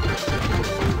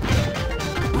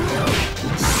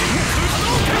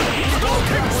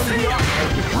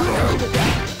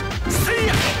 See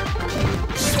ya!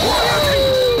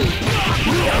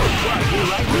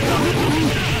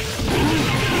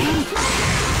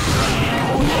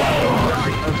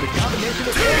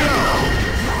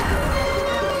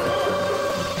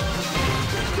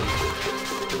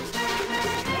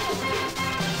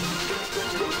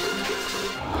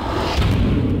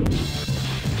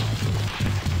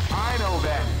 I know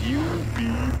that you'll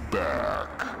be back.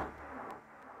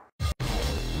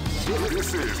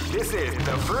 This is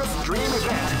the first dream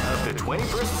event of the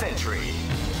 21st century.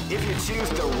 If you choose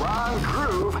the wrong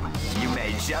groove, you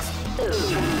may just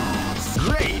lose.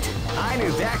 Great! I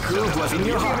knew that groove was in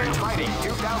your heart. Fighting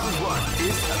 2001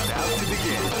 is about to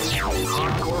begin.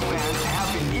 Hardcore fans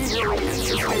have been eagerly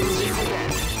anticipating this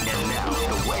event, and now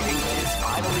the waiting is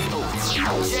finally over.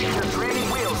 Check your training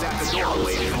wheels at the door,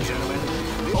 ladies and gentlemen.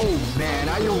 Oh man,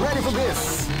 are you ready for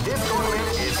this? This tournament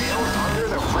is held under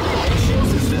the regulation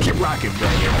system. Keep rocking,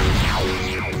 baby.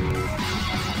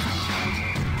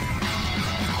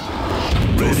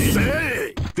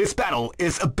 This battle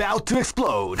is about to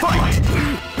explode. Fight!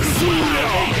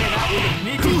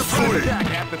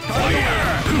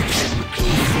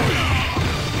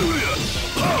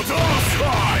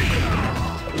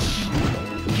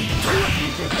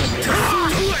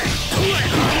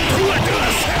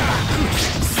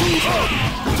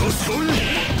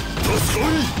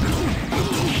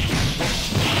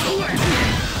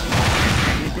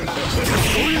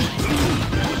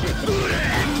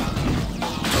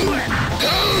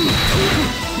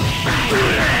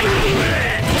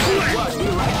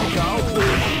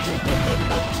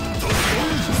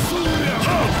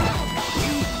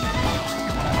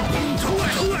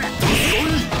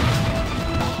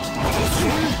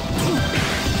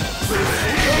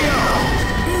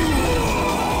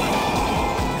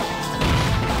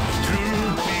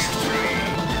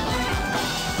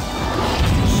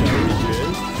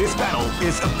 This battle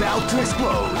is about to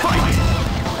explode. Fight!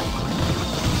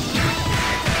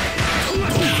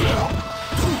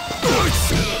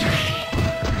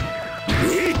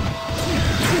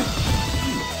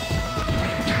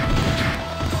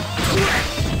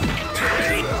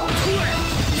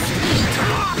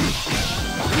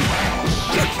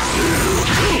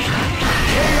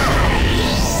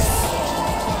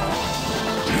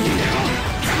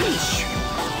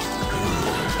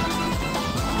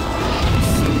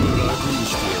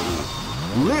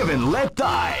 and let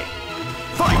die.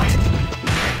 Fight!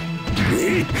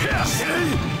 You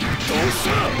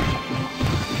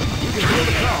can feel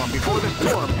the calm before the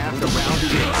storm as the round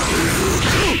begins.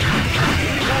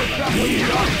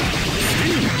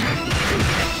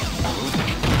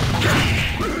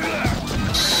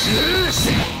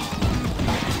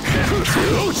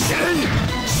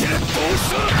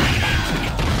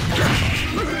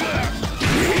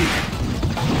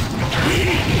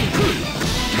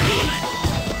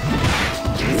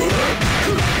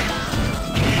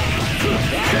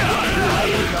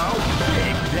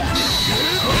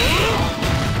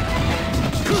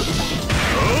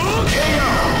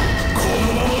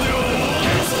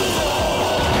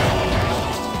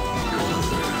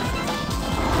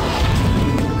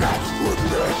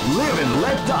 Live and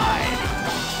let die.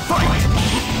 Fight!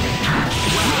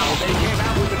 Wow, they came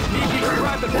out with a sneaky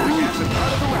surprise attack at the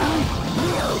start of the round.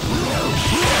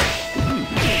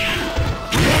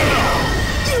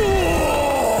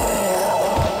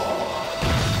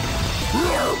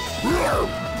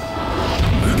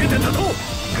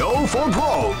 Go for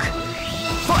broke.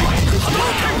 Fight! Sneaky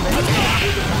surprise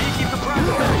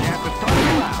attack at the start of the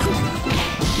round.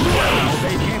 Wow,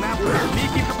 they came out with a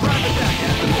sneaky surprise attack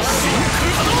at the start of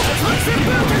the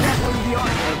round. That was the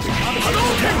art of the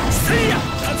combination. See ya!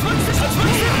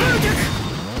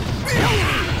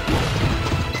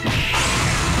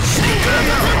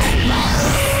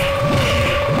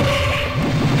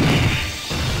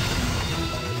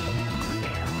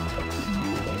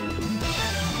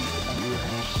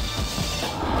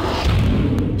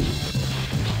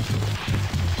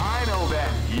 I know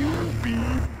that you'll be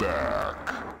back.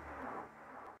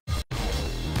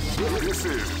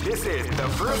 This is the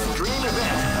first dream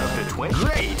event of the 20.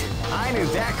 Great! I knew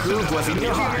that groove was in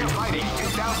your heart. Fighting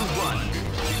 2001.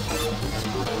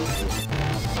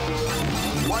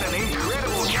 What an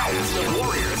incredible cast of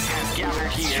warriors has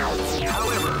gathered here.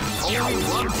 However, only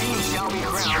one team shall be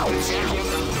crowned the champion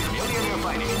of the Millionaire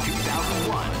Fighting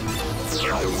 2001. The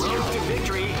road to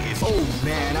victory is... Oh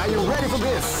man, are you ready for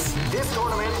this? This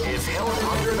tournament is held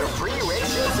under the free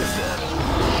ratio system.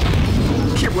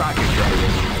 Keep rocking, brother.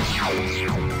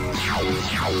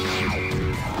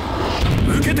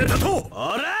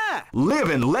 Live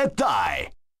and let die.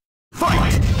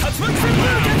 Fight!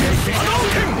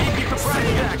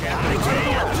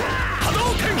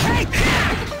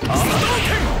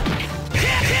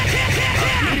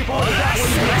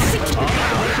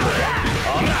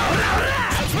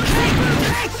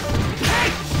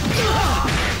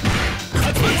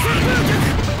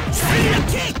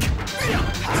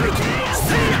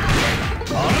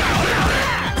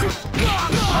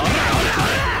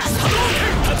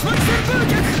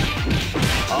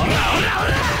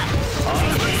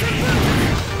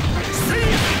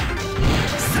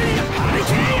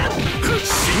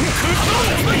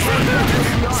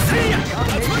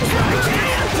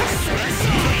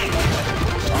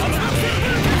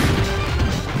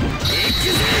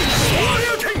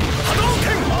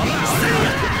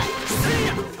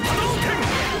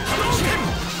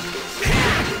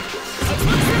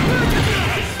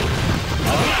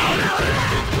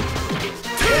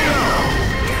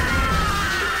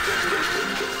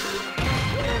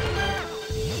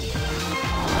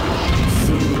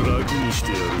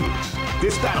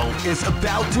 This battle is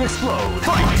about to explode.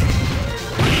 Fight!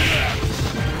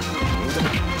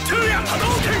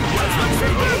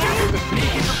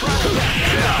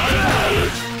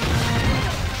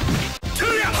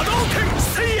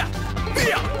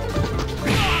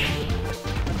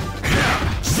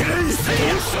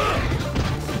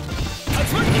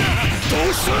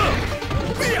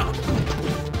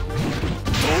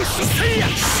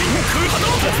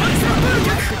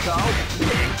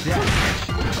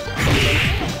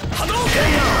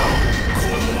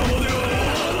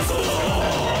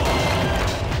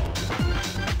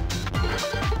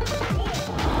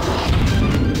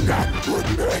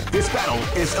 This battle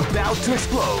is about to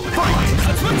explode. Fight!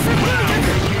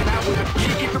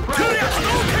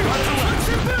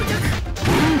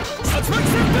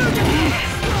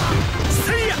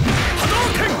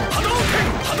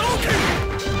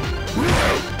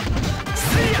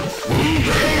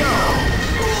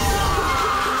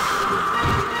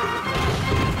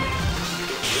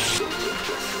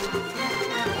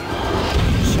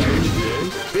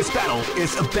 This battle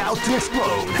is about to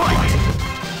explode. Fight!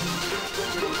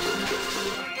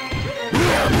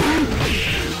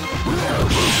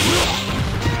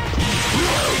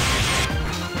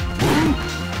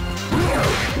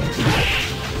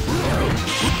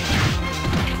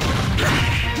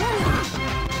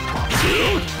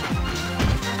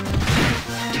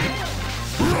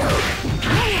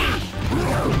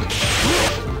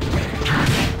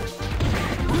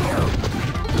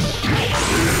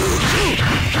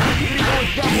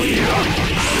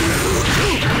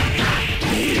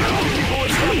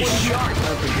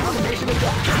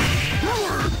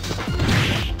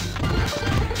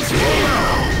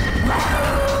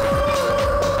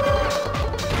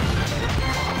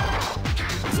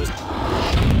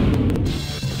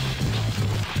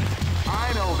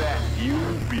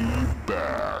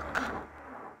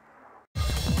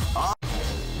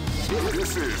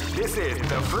 is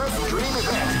the first dream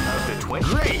event of the 20.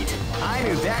 Great! I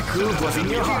knew that groove was in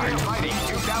your heart. Fighting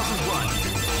 2001.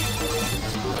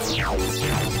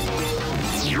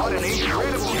 What an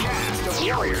incredible cast of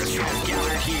warriors has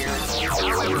gathered here.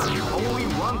 However, only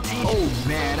one team. Oh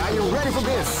man, are you ready for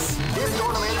this? This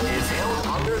tournament is held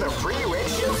under the free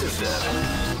ratio system.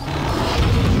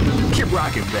 Keep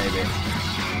rocking, baby.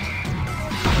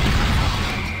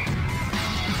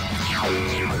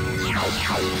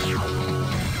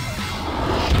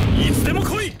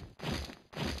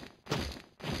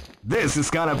 This is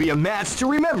gonna be a match to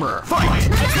remember. Fight!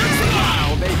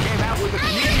 Wow, they came out with a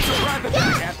sneaky surprise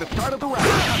attack at the start of the round.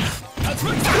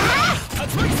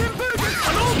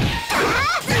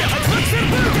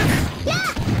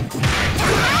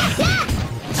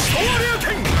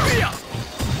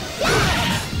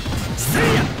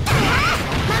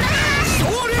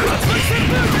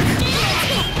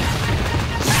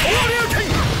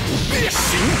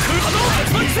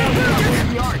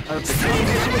 The art of the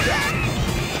combination attack.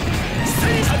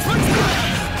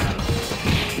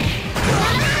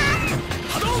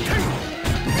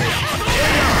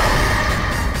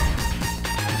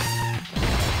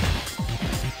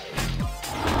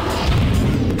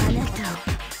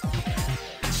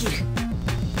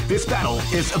 This battle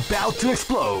is about to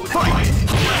explode. Fight!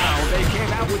 Wow, they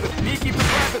came out with a sneaky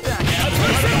surprise attack.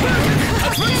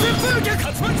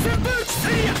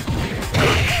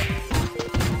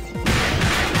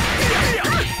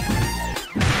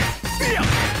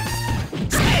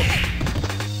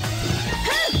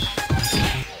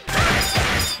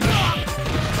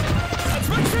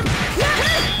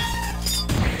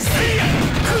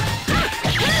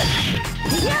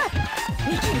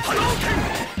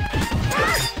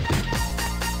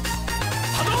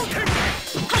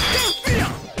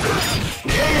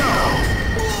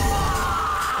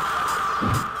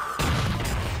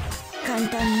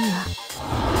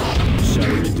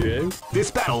 This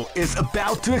battle is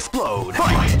about to explode.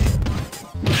 Fight!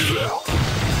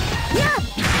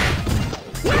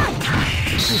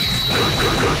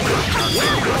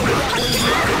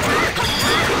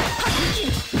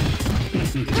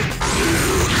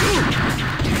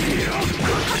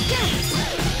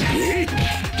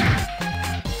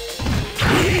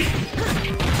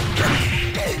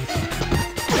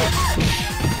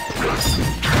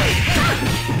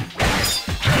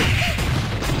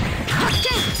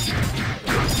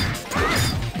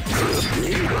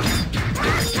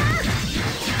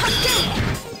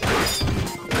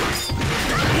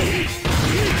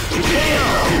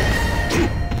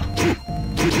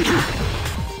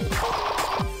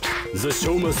 The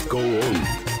show must go on.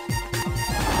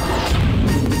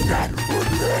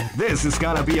 This is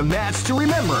gonna be a match to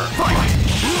remember. Fight!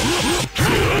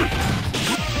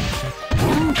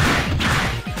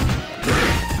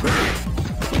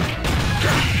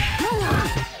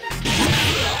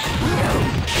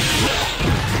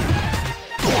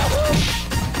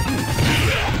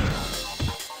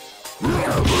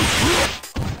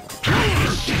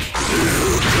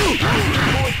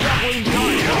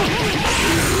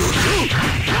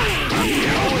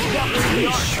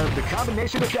 Of the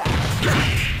combination attack.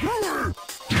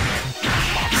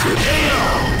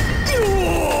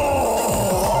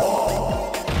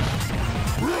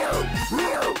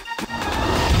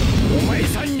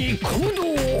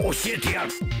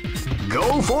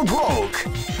 Go for broke.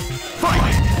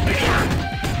 Fight!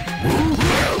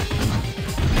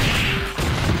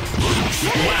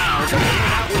 Wow,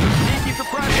 that was a sneaky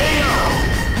surprise.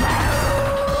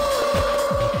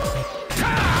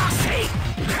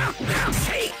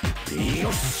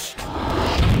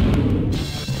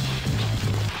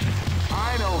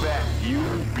 I know that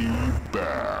you'll be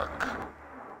back.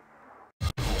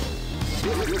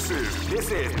 This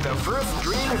is the first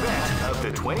dream event of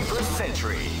the 21st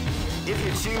century. If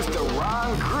you choose the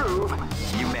wrong groove,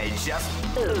 you may just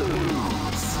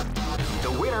lose.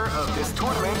 The winner of this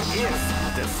tournament is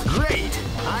the Great!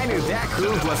 I knew that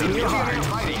groove was in your heart.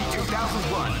 Fighting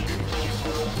 2001.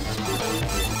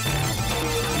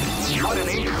 What an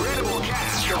incredible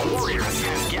cast of warriors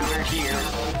has gathered here.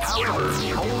 However,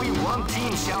 only one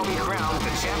team shall be crowned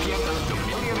the champion of the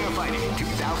Millionaire Fighting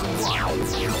 2001.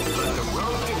 But the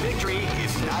road to victory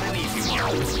is not an easy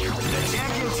one. The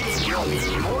champion team will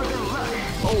need more than luck.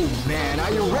 Oh man,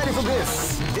 are you ready for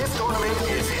this? This tournament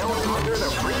is held under the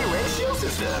free ratio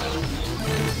system.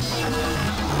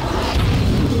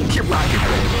 Keep rocking,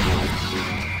 baby.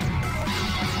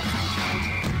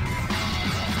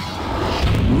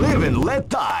 Live and let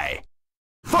die.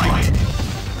 Fight!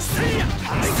 See ya!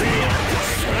 See ya!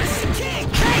 Kick!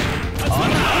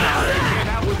 Came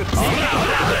out with a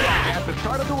at the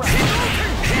start of the round.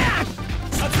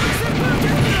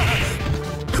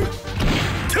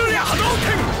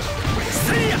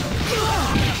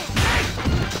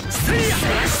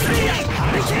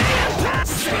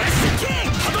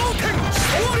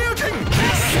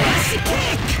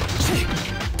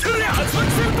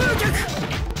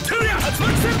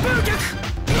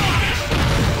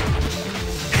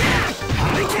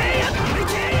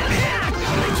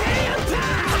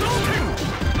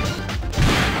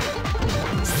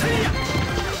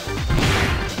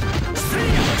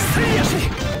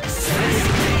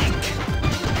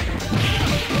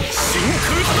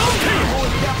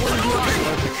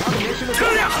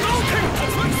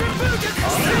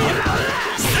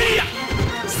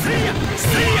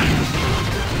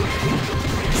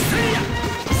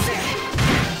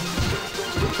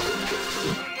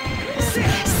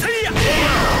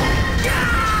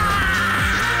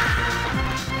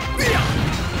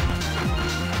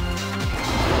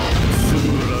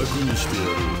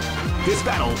 This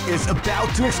battle is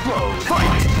about to explode.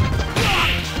 Fight!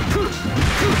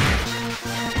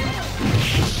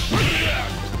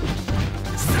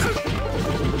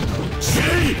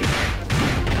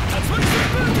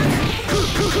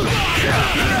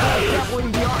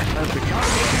 Grappling the art of the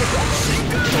combination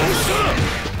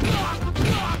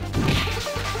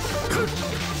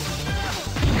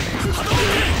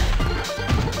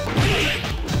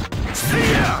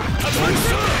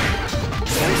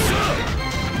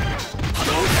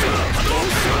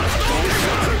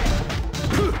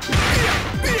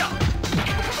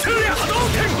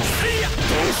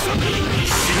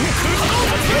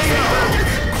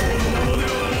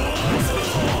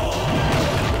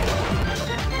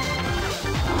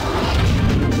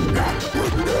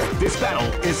This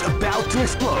battle is about to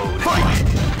explode. Fight!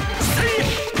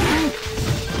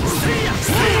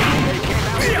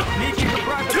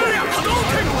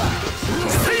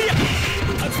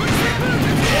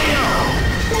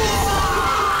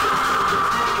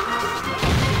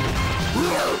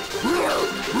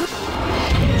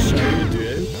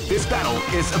 This battle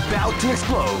is about to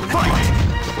explode. Fight!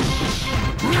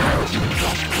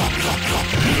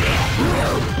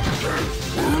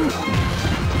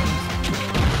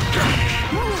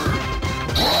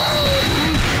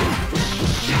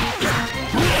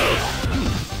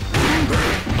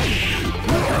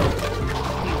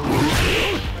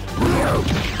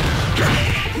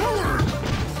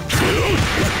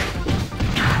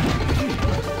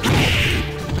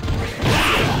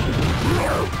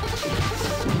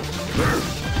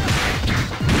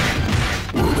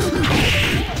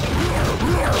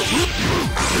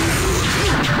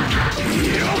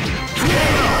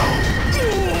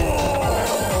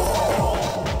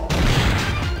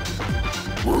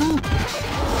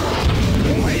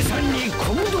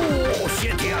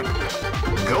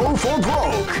 Go for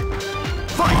broke!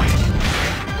 Fight!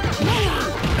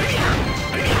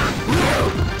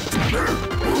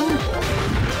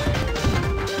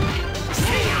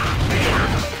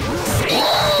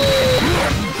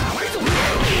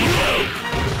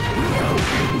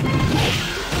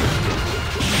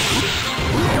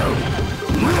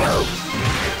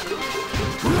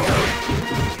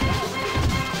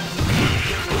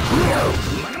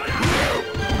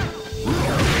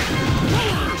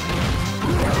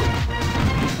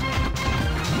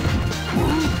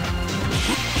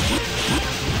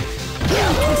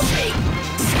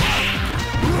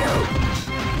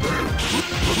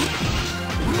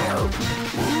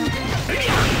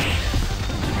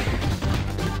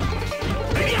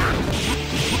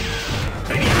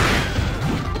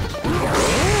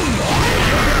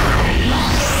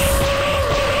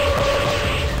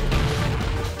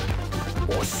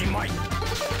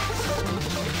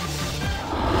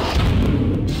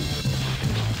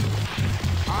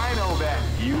 I know that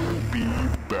you'll be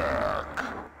back.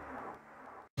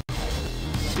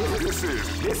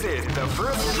 This is the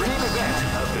first dream event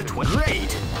of the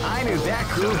Great! I knew that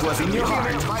groove was in your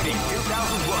heart. Fighting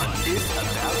 2001 is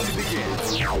about to begin.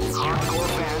 Hardcore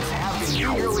fans have been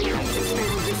eagerly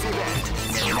anticipating this event,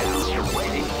 and now your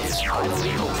waiting is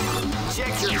finally over.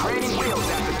 Check your training wheels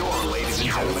at the door, ladies and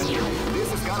gentlemen.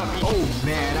 This is gonna be... Oh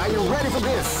man, are you ready for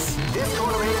this? This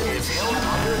tournament is held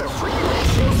under the free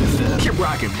ratio system. Keep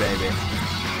rocking, baby.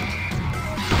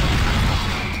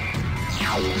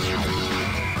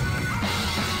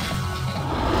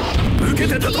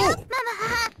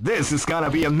 This is gonna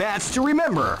be a match to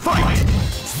remember. Fight!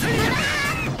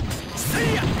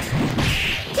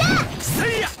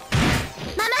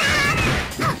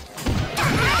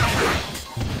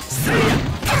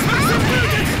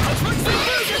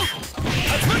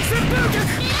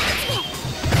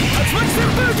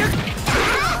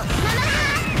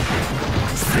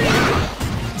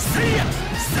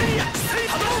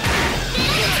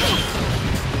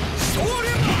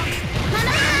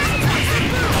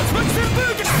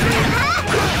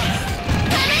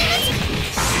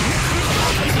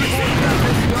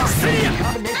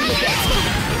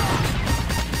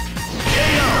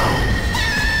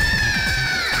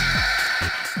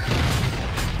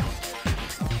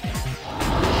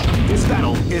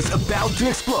 is about to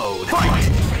explode. Fight!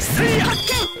 See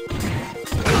ya!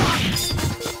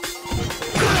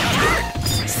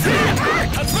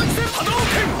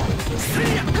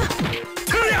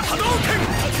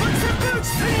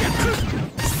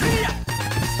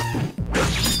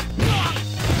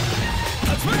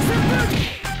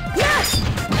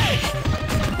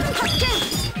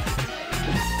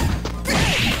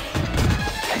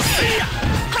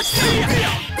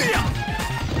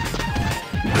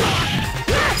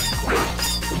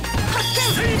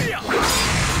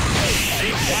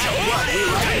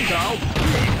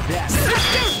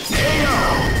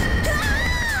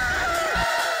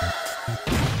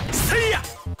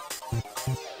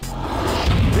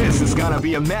 This is gonna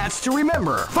be a match to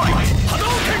remember. Fight!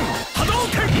 Hadouken!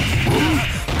 Hadouken!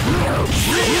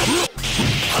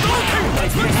 Hadouken!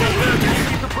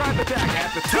 Surprise attack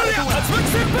at the top.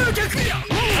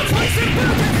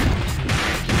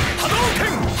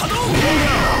 Hadouken!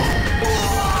 Hadouken!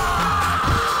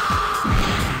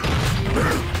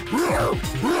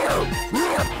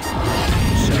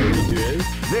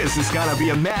 This is gonna be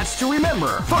a match to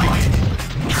remember. Fight!